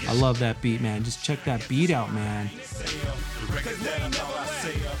myself. I love that beat, man. Just check that beat out, man.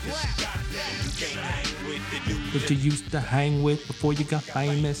 That you used to hang with before you got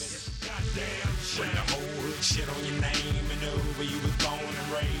famous. When the whole hood shit on your name and know where you was born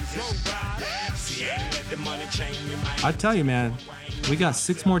and raised. See, ain't let the money change your mind. I tell you, man, we got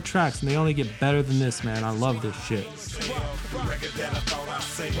 6 more tracks and they only get better than this, man. I love this shit.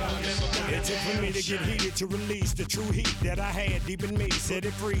 It took for me to get heated to release the true heat that I had deep in me. Set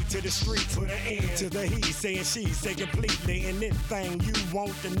it free to the streets, to the end, to the he, saying she, say completely. And anything you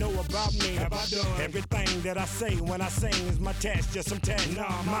want to know about me, have I done? Everything that I say when I sing is my task, just some task.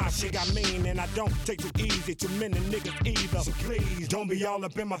 Nah, my shit got mean and I don't take it easy to many niggas either. So please, don't be all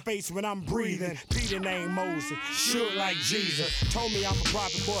up in my face when I'm breathing. Peter named Moses, shook like Jesus. Told me I'm a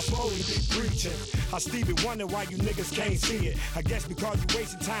prophet, boy, supposed to be preaching. I Stevie wonder why you niggas can't see it. I guess because you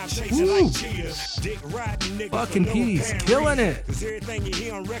wasting time chasing like cheaters. Dick riding niggas. Fucking for no Petey's apparent killing reason. it. Cause everything you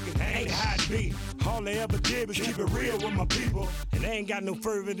hear on record ain't how it be. All they ever did was keep it real with my people. And they ain't got no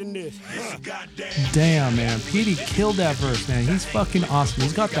further than this. Damn, man. Petey killed that verse, man. He's fucking awesome.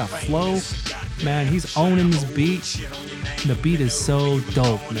 He's got that flow. Man, he's owning this beat. The beat is so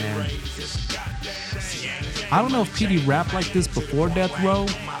dope, man. I don't know if Petey rapped like this before Death Row,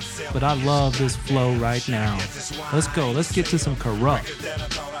 but I love this flow right now. Let's go. Let's get to some Corrupt.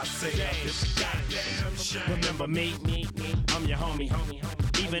 remember me, I'm your homie.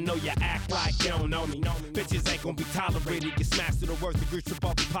 Even though you act like you don't know me, bitches ain't gonna be tolerated. Get smashed to the worst degree, strip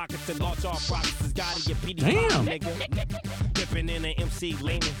off the pockets and launch off rockets. Gotta get Petey, damn, nigga. Dipping in an MC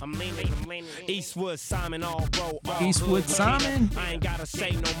leaning, I'm leaning. Eastwood Simon, all bro. All Eastwood Simon. I ain't gotta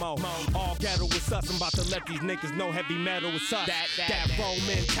say no more. All ghetto is us. I'm about to let these niggas know heavy metal is us. That roll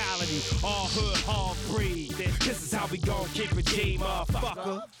mentality, all hood, all breed. This is how we gon' keep it G,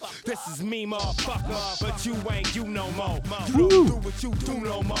 motherfucker. This is me, motherfucker. But you ain't you no more. You don't do what you do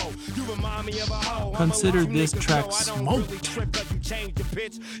no more. You remind me of a hoe. Consider this track smoked. Really trip 'cause you changed your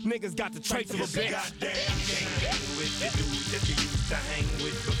pitch. Niggas got the traits of a bitch.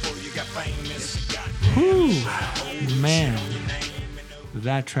 Whew, man,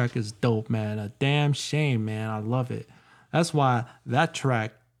 that track is dope, man. A damn shame, man. I love it. That's why that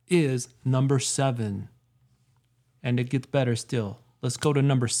track is number 7. And it gets better still. Let's go to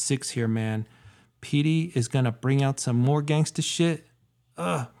number 6 here, man. Petey is gonna bring out some more gangsta shit.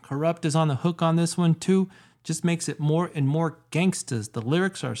 Corrupt is on the hook on this one too. Just makes it more and more gangstas. The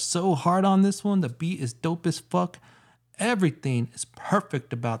lyrics are so hard on this one. The beat is dope as fuck. Everything is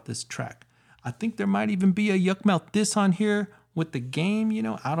perfect about this track. I think there might even be a Yuck Mouth diss on here with the game, you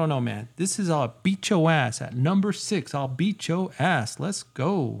know. I don't know, man. This is I'll beat your ass at number 6. I'll beat your ass. Let's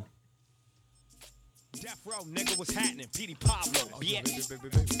go. Death Row, nigga, what's happening? Petey Pablo, yeah.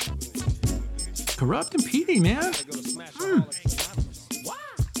 Corrupt and Petey, man.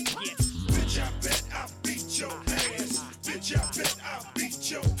 Bitch, I bet I'll beat your ass. Bitch, I bet I'll beat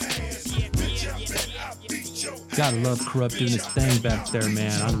your ass. Bitch, I bet I'll beat your ass. Gotta love Corrupt doing his thing back there,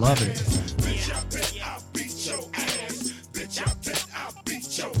 man. I love it. Bitch, I bet I'll beat your ass. Bitch, I bet I'll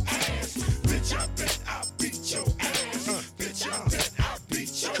beat your ass. Bitch, I bet I'll beat your ass. Bitch, I bet I'll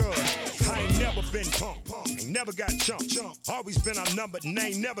beat your ass. I ain't never been punked, ain't never got jumped. Always been outnumbered and I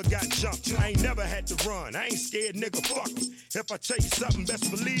ain't never got jumped. I ain't never had to run, I ain't scared, nigga, fuck me. If I tell you something, best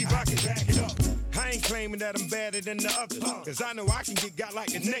believe I can back it up. I ain't claiming that I'm better than the others, cause I know I can get got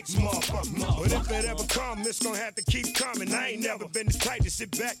like the next motherfucker. But if it ever come, it's gonna have to keep coming. I ain't never been the type to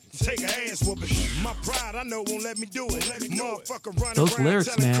sit back and take a ass whooping. My pride, I know, won't let me do it. Motherfucker running Those around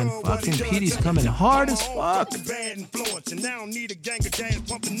lyrics, telling man. Cole what he Fucking done, Petey's telling coming me hard as all fuck. fucking bad influence, and I don't need a gang of gas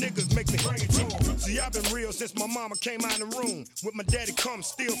pumping niggas make me bring it to 'em. See, I've been real since my mama came out of the room. With my daddy come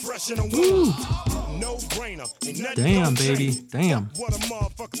still fresh in the womb. No brainer. Ain't nothing Damn, gonna baby. change. Damn. What a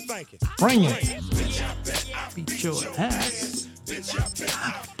motherfucker thinking. Bring it. Beat your ass. Beat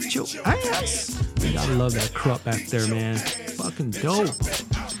your ass. You gotta love that Corrupt back there, man. Fucking dope.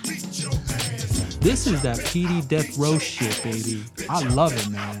 This is that PD Death Row shit, baby. I love it,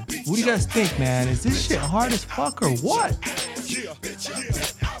 man. What do you guys think, man? Is this shit hard as fuck or what?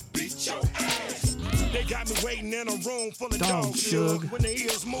 in a room full of Dog dogs. Suge. When the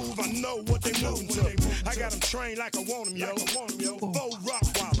ears move, I know what they moving to. I got them trained like I want them, yo. Four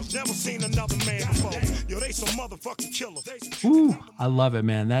Rottweilers, never seen another man before. Yo, they some motherfucking killers. Ooh, I love it,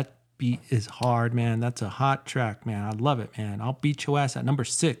 man. That beat is hard, man. That's a hot track, man. I love it, man. I'll beat your ass at number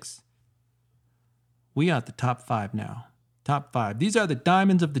 6. We got the top 5 now. Top 5. These are the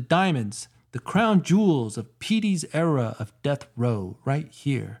diamonds of the diamonds, the crown jewels of Petey's era of death row, right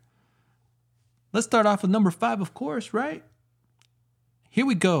here. Let's start off with number 5, of course, right? Here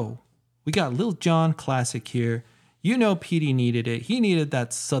we go. We got Lil Jon classic here. You know Petey needed it. He needed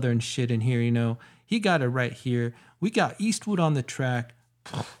that southern shit in here, you know. He got it right here. We got Eastwood on the track.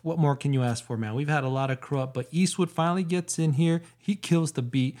 What more can you ask for, man? We've had a lot of corrupt, but Eastwood finally gets in here. He kills the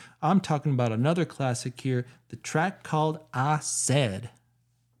beat. I'm talking about another classic here, the track called I Said.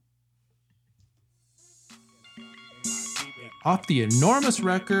 Off the enormous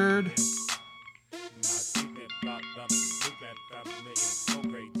record.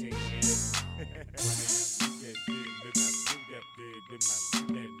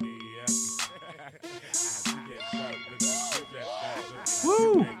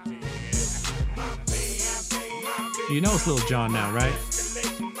 Woo! You know it's Lil Jon now, right?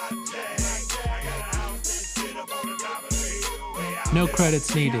 No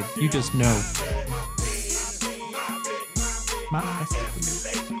credits needed. You just know.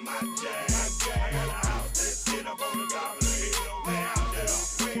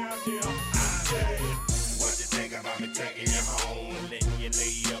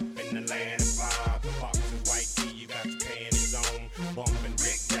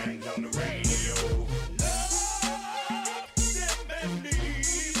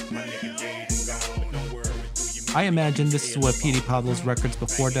 I imagine this is what Petey Pablo's records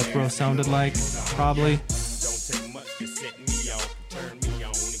before Death Row sounded like, probably.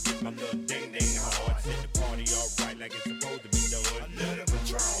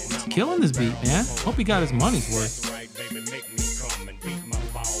 He's killing this beat, man. Hope he got his money's worth.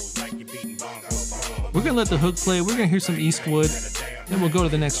 We're gonna let the hook play. We're gonna hear some Eastwood. Then we'll go to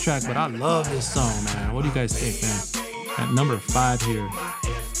the next track. But I love this song, man. What do you guys think, man? At number 5 here.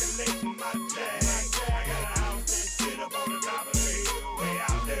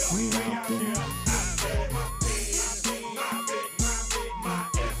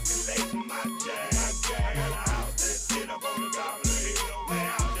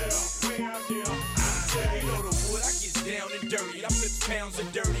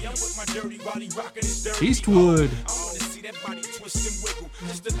 Eastwood.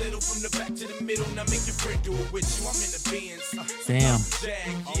 Damn.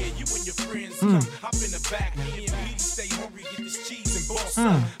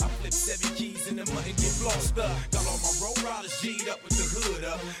 I flip 7 keys in the mud and get lost up. Got all my roll riders G'd up with the hood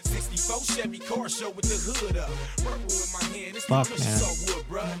up. 64 Chevy car show with the hood up. Purple in my hand, it's the cushion softwood,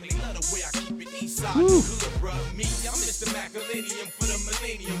 bruh. Love the way I keep it east side the hood, bruh. Me, I'm Mr. Macalenium for the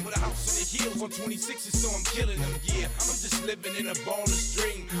millennium. With a house on the hills on 26, so I'm killing them, yeah. I'm just living in a baller's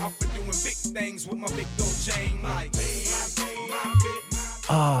dream. Out for doing big things with my big gold chain, like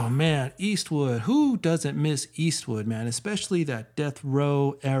oh man, Eastwood. Who doesn't miss Eastwood, man? Especially that Death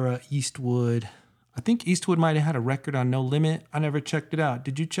Row era Eastwood. I think Eastwood might have had a record on No Limit. I never checked it out.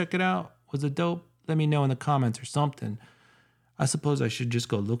 Did you check it out? Was it dope? Let me know in the comments or something. I suppose I should just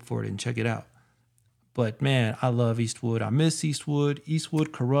go look for it and check it out. But man, I love Eastwood. I miss Eastwood.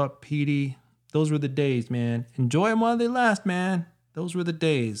 Eastwood, Corrupt, Petey. Those were the days, man. Enjoy them while they last, man. Those were the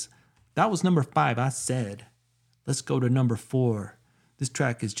days. That was number 5, I Said. Let's go to number 4. This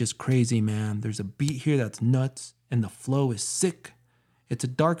track is just crazy, man. There's a beat here that's nuts, and the flow is sick. It's a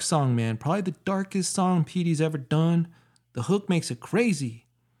dark song, man. Probably the darkest song Petey's ever done. The hook makes it crazy.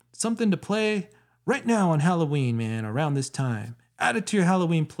 Something to play right now on Halloween, man, around this time. Add it to your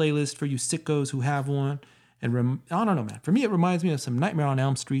Halloween playlist for you sickos who have one. And I don't know, man. For me, it reminds me of some Nightmare on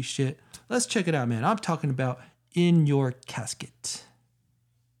Elm Street shit. Let's check it out, man. I'm talking about In Your Casket.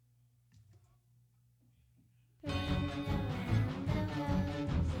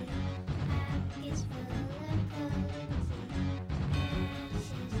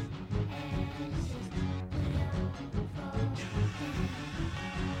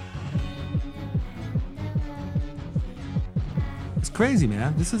 It's crazy,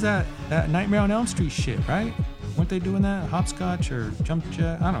 man. This is that Nightmare on Elm Street shit, right? Weren't they doing that? Hopscotch or jump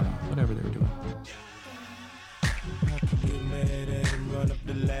jack? I don't know. Whatever they were doing. I could get mad at him, run up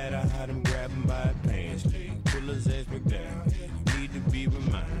the ladder, hide him, grab him by the pants leg, pull his ass back down. Need to be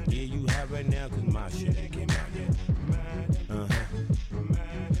reminded. Yeah, you high right now, cause my shit ain't came out yet.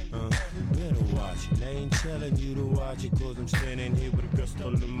 Better watch it. I ain't telling you to watch it, cause I'm standing here with a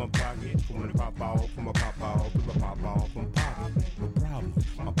pistol in my pocket. Put my pop off,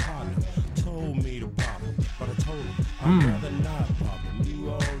 What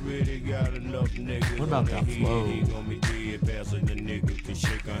about that flow?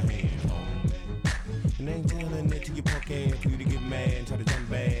 And ain't telling it to your punk ass for you to get mad and try to jump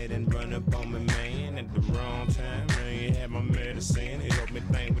bad and run up on me, man. At the wrong time, I ain't had my medicine. It helped me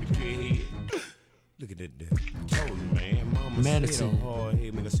think with a clear head. Look at that dude. Told him, man. Mama Medicine. said a hard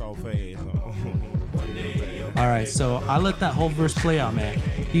head make a soft ass. All right, so I let that whole verse play out, man.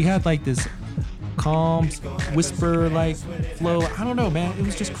 He had like this calm, whisper like flow. I don't know, man. It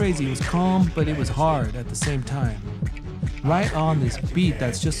was just crazy. It was calm, but it was hard at the same time. Right on this beat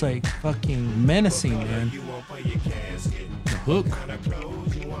that's just like fucking menacing, man. The hook.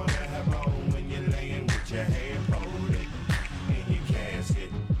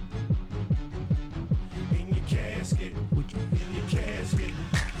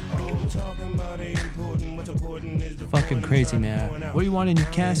 Fucking crazy, man. What do you want in your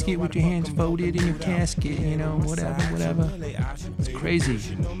casket with your hands folded in your casket? You know, whatever. It's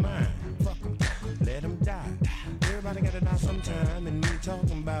crazy. Let him die. Everybody gotta die sometime, and me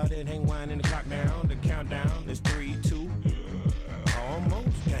talking about it ain't winding the clock down. The countdown is 3, 2. Almost.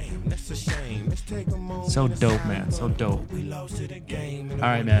 Damn, that's a shame. Let's take a moment. So dope, man. So dope. All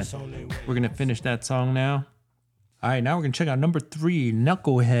right, man. We're gonna finish that song now. All right, now we're gonna check out number 3,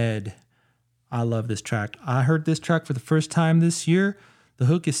 Knucklehead. I love this track. I heard this track for the first time this year. The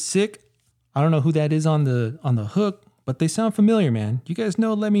hook is sick. I don't know who that is on the hook, but they sound familiar, man. You guys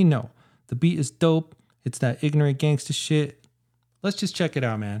know? Let me know. The beat is dope. It's that ignorant gangster shit. Let's just check it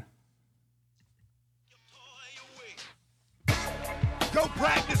out, man. Go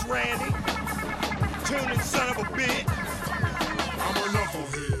practice, Randy. Tuning son of a bitch. I'm a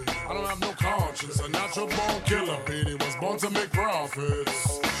knucklehead. I don't have no conscience. A natural born killer. Petey was born to make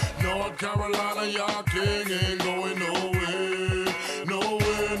profits. North Carolina, y'all king ain't going nowhere.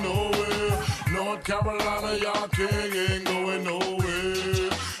 Nowhere. North Carolina, y'all king ain't going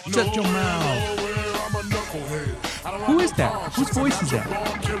nowhere. Shut your mouth. Who is that? Whose voice is that?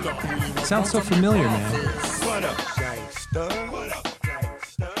 Sounds so familiar, man. What up, gangsta? What up,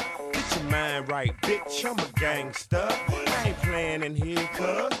 gangsta? Get your mind right, bitch. I'm a gangsta. I ain't playing in here,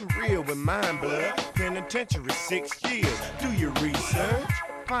 cuz I'm real with mind blood. Penitentiary 6 years. Do your research.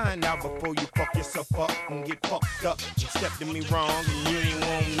 Find out before you fuck yourself up and get fucked up. You stepped to me wrong and you ain't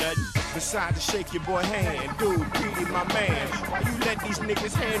want nothing. Besides to shake your boy hand, dude, Petey, my man. Why you let these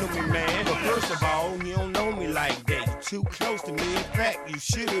niggas handle me, man? But first of all, you don't know me like that. You too close to me. In fact, you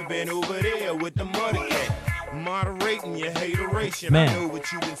should have been over there with the mother cat. Moderating your hateration. Man. I know what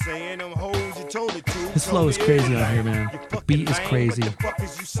you been saying. Them hoes you told it to. This flow is crazy out here, man. The beat is crazy. What the fuck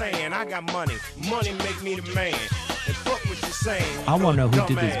is you saying? I got money. Money make me the man. And fuck what you're saying. I want to know who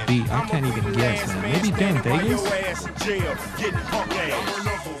did this beat. I can't even guess, man. Maybe Dan Vegas?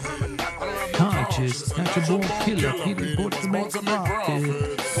 Conscious, natural born killer. Petey born to make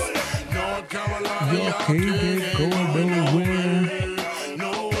profits. Your can't go nowhere.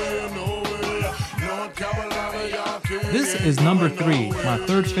 This is number 3, my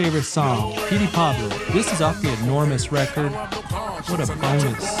third favorite song, Petey Pablo. This is off the Enormous record. What a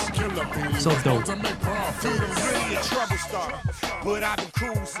bonus. So dope.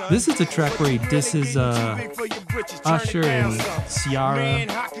 This is a track where he disses Usher and Ciara.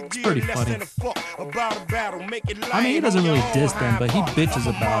 It's pretty funny. I mean, he doesn't really diss them, but he bitches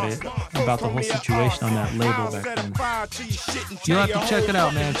about it, about the whole situation on that label back then. You'll have to check it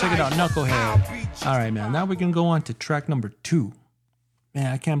out, man. Check it out, Knucklehead. All right, man. Now we're going to go on to track number 2.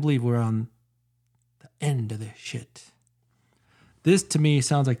 Man, I can't believe we're on the end of this shit. This, to me,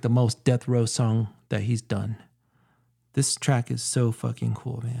 sounds like the most death row song that he's done. This track is so fucking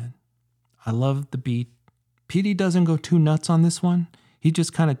cool, man. I love the beat. Petey doesn't go too nuts on this one. He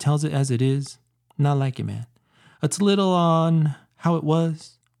just kind of tells it as it is. And I like it, man. It's a little on how it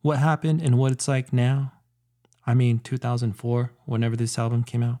was, what happened, and what it's like now. I mean, 2004, whenever this album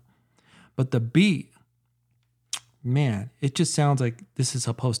came out. But the beat, man, it just sounds like this is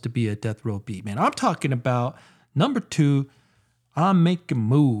supposed to be a death row beat, man. I'm talking about number 2, I'm Making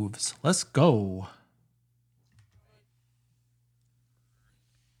Moves. Let's go.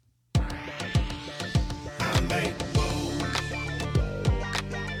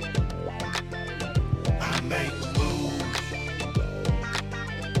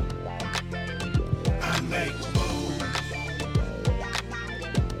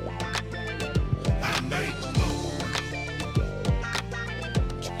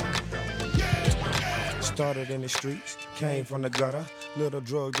 Started in the streets, came from the gutter. Little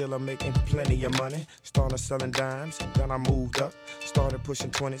drug dealer making plenty of money. Started selling dimes, then I moved up. Started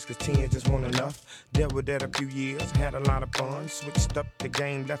pushing 20s, cause 10 just wasn't enough. Dealt with that a few years, had a lot of fun. Switched up the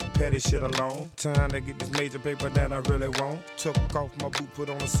game, left the petty shit alone. Time to get this major paper that I really want. Took off my boot, put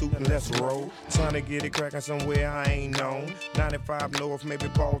on a suit and let's roll. Trying to get it cracking somewhere I ain't known. 95 North, maybe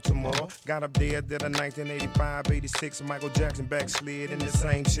Baltimore. Got up there, did a 1985, 86. Michael Jackson backslid in the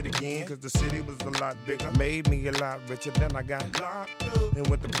same shit again. Cause the city was a lot bigger. Made me a lot richer. Then I got locked up and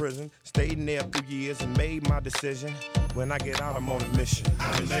went to prison. Stayed in there a few years and made my decision. When I get out, I'm on a mission.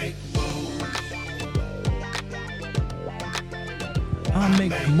 I make moves. I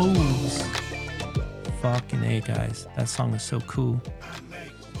make moves. Fucking A, guys. That song is so cool.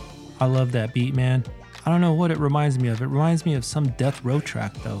 I love that beat, man. I don't know what it reminds me of. It reminds me of some Death Row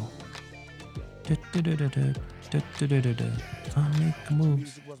track, though. I make moves.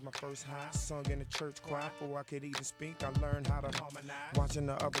 Music was my first high. Sung in the church choir before I could even speak. I learned how to harmonize. Watching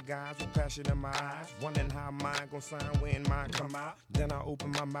the other guys with passion in my eyes. Wondering how mine gon' sound when mine come out. Then I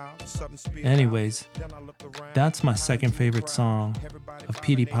open my mouth, something spit. Anyways, that's my second favorite song of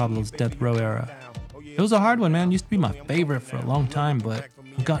Petey Pablo's Death Row era. It was a hard one, man. It used to be my favorite for a long time, but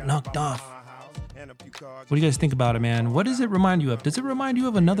it got knocked off. What do you guys think about it, man? What does it remind you of? Does it remind you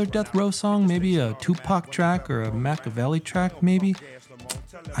of another Death Row song? Maybe a Tupac track or a Machiavelli track, maybe?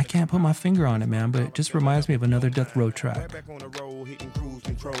 I can't put my finger on it, man, but it just reminds me of another Death Row track.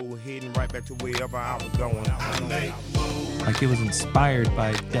 Like it was inspired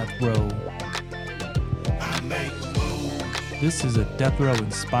by Death Row. This is a Death Row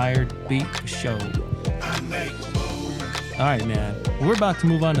inspired beat show. Alright, man. We're about to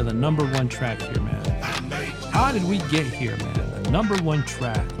move on to the number one track here, man. How did we get here, man? The number one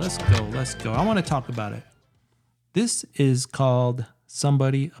track. Let's go. I want to talk about it. This is called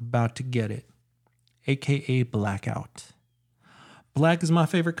Somebody About to Get It, aka Blackout. Black is my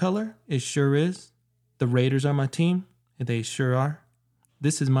favorite color. It sure is. The Raiders are my team. They sure are.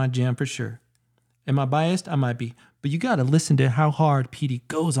 This is my jam for sure. Am I biased? I might be. But you got to listen to how hard Petey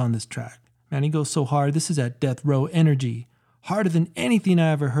goes on this track. Man, he goes so hard. This is that Death Row energy. Harder than anything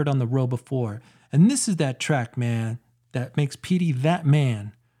I ever heard on the road before. And this is that track, man, that makes Petey that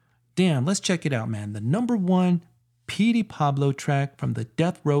man. Damn, let's check it out, man. The number one Petey Pablo track from the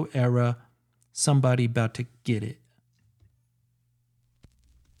Death Row era, Somebody About to Get It.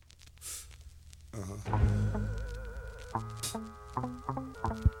 I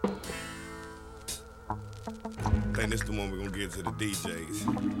think this is the one we're gonna get to the DJs.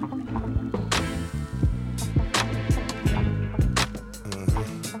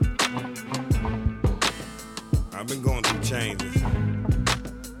 I've been going through changes. Now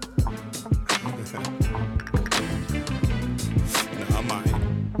I might.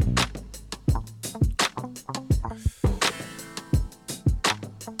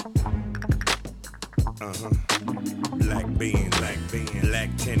 Black bean, black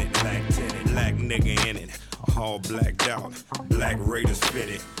tenant, black nigga in it. All blacked out, black Raiders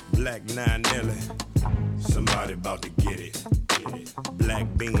fitted, black 9 Nelly. Somebody about to get it. Black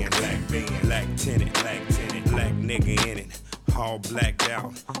bean, black tenant, black nigga in it. All blacked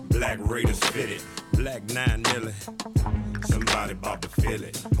out, black Raiders fitted, black 9 Nelly. Somebody about to feel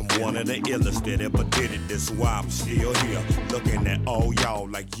it. I'm one of the illest that ever did it. That's why I'm still here. Looking at all y'all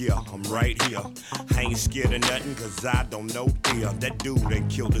like, yeah, I'm right here. I ain't scared of nothing cause I don't know fear. That dude that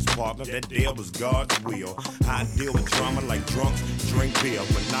killed his partner, that there was God's will. I deal with drama like drunks, drink beer.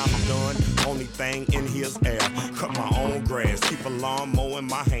 When I'm done, only thing in here's air. Cut my own grass, keep a lawnmower in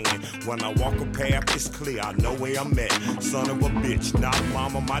my hand. When I walk a path, it's clear, I know where I'm at. Son of a bitch, not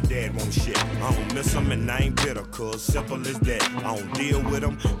mama, my dad won't shit. I don't miss him and I ain't bitter cause simple as that. I don't deal with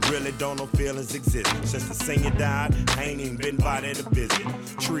them, really don't know feelings exist. Since the senior died, I ain't even been by there to visit.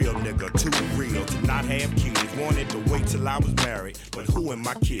 Trill nigga, too real to not have kids. Wanted to wait till I was married, but who am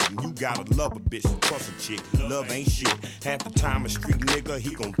I kidding? You gotta love a bitch and trust a chick. Love ain't shit. Half the time a street nigga,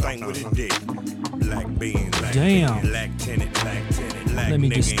 he gon' think with his dick. Black bean, black damn. Bean, black tenant, black Let me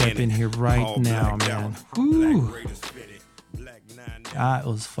just step in here right now, man. Ooh. That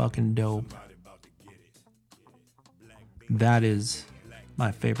was fucking dope. That is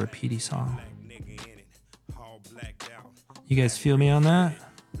my favorite Petey song. You guys feel me on that?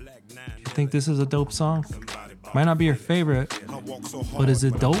 You think this is a dope song? Might not be your favorite, but is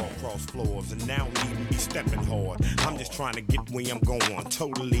it dope? I'm just trying to get where I'm going,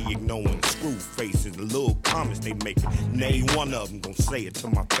 totally ignoring screw faces, the little comments they make. Nay, one of them gon' say it to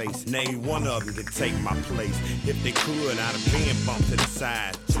my face. Nay, one of them can take my place. If they could, I'd have been bumped to the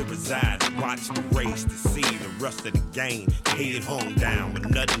side to reside. watch the race to see the rest of the game. Head hung down with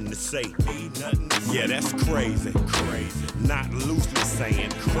nothing to say. Yeah, that's crazy. Not loosely saying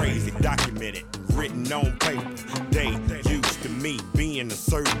crazy. Documented, written on paper. They used to me being a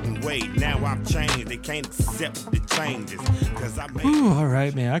certain way. Now I'm changed. They can't accept the changes. Cause I made. Ooh, all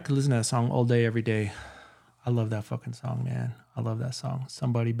right, man. I could listen to that song all day, every day. I love that fucking song, man. I love that song.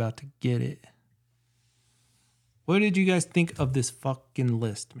 Somebody about to get it. What did you guys think of this fucking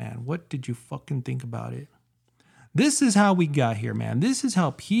list, man? What did you fucking think about it? This is how we got here, man. This is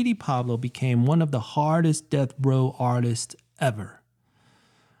how Petey Pablo became one of the hardest death row artists ever.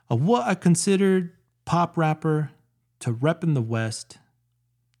 Of what I considered pop rapper to repping the West,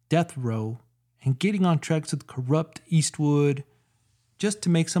 death row, and getting on tracks with Corrupt, Eastwood, just to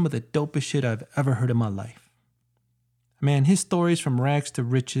make some of the dopest shit I've ever heard in my life. Man, his stories from rags to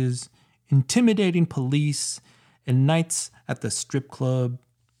riches, intimidating police, and nights at the strip club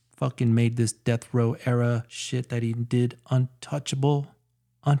fucking made this death row era shit that he did untouchable,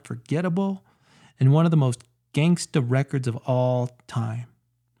 unforgettable, and one of the most gangsta records of all time.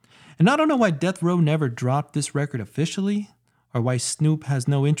 And I don't know why Death Row never dropped this record officially, or why Snoop has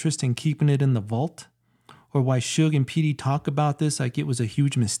no interest in keeping it in the vault, or why Suge and Petey talk about this like it was a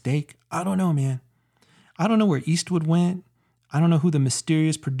huge mistake. I don't know, man. I don't know where Eastwood went. I don't know who the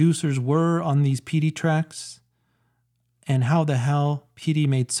mysterious producers were on these Petey tracks. And how the hell Petey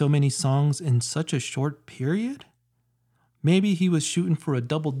made so many songs in such a short period? Maybe he was shooting for a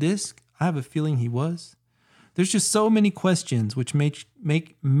double disc. I have a feeling he was. There's just so many questions which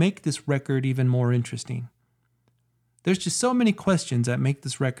make this record even more interesting. There's just so many questions that make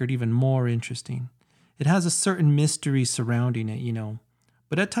this record even more interesting. It has a certain mystery surrounding it, you know.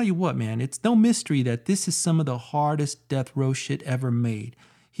 But I tell you what, man, it's no mystery that this is some of the hardest death row shit ever made.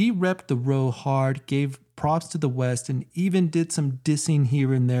 He repped the row hard, gave props to the West, and even did some dissing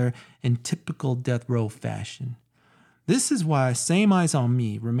here and there in typical death row fashion. This is why Same Eyes on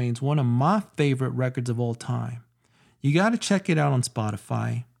Me remains one of my favorite records of all time. You gotta check it out on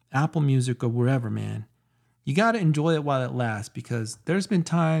Spotify, Apple Music, or wherever, man. You gotta enjoy it while it lasts, because there's been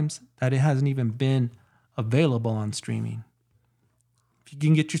times that it hasn't even been available on streaming. If you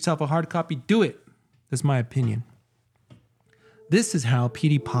can get yourself a hard copy, do it. That's my opinion. This is how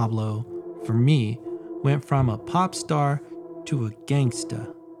Petey Pablo, for me, went from a pop star to a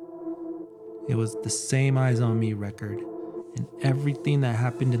gangsta. It was the Same Eyes on Me record, and everything that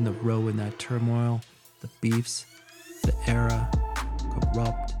happened in the row in that turmoil, the beefs, the era,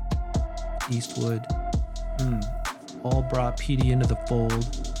 Corrupt, Eastwood, all brought Petey into the fold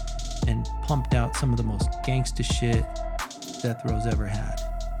and pumped out some of the most gangsta shit death row's ever had.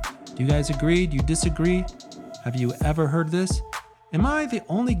 Do you guys agree? Do you disagree? Have you ever heard this? Am I the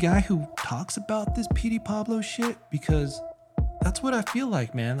only guy who talks about this Petey Pablo shit? Because that's what I feel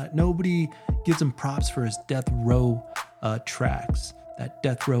like, man. That nobody gives him props for his death row tracks. That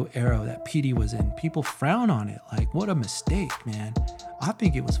death row era that Petey was in. People frown on it. Like, what a mistake, man. I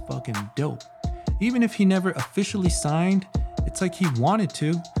think it was fucking dope. Even if he never officially signed, it's like he wanted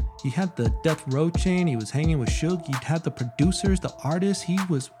to. He had the death row chain. He was hanging with Suge. He had the producers, the artists. He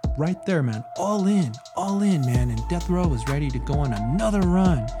was right there, man. All in, man. And Death Row was ready to go on another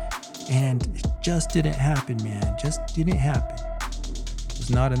run. And it just didn't happen, man. Just didn't happen. It was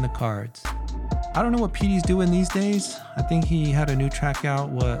not in the cards. I don't know what Petey's doing these days. I think he had a new track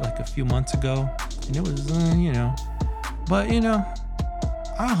out, like a few months ago. And it was, But,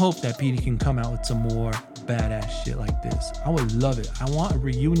 I hope that Petey can come out with some more badass shit like this. I would love it. I want a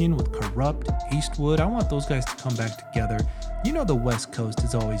reunion with Corrupt, Eastwood. I want those guys to come back together. You know the West Coast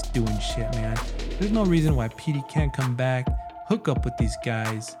is always doing shit, man. There's no reason why Petey can't come back, hook up with these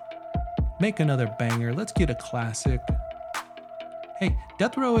guys, make another banger. Let's get a classic. Hey,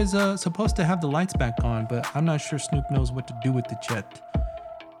 Death Row is supposed to have the lights back on, but I'm not sure Snoop knows what to do with the jet.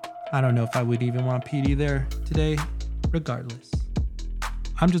 I don't know if I would even want Petey there today. Regardless,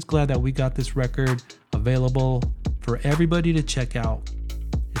 I'm just glad that we got this record available for everybody to check out.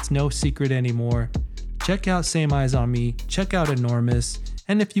 It's no secret anymore. Check out Same Eyes on Me. Check out Enormous.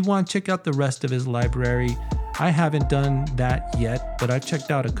 And if you want, check out the rest of his library. I haven't done that yet, but I checked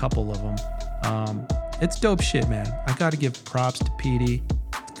out a couple of them. It's dope shit, man. I gotta give props to Petey.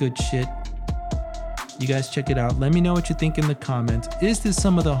 It's good shit. You guys check it out. Let me know what you think in the comments. Is this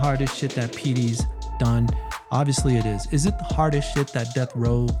some of the hardest shit that Petey's done? Obviously it is. Is it the hardest shit that Death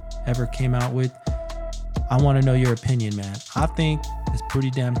Row ever came out with? I want to know your opinion, man. I think it's pretty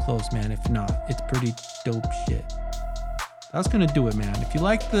damn close, man. If not, it's pretty dope shit. That's going to do it, man. If you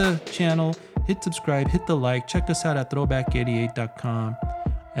like the channel, hit subscribe, hit the like. Check us out at throwback88.com.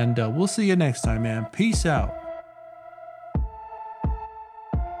 And we'll see you next time, man. Peace out.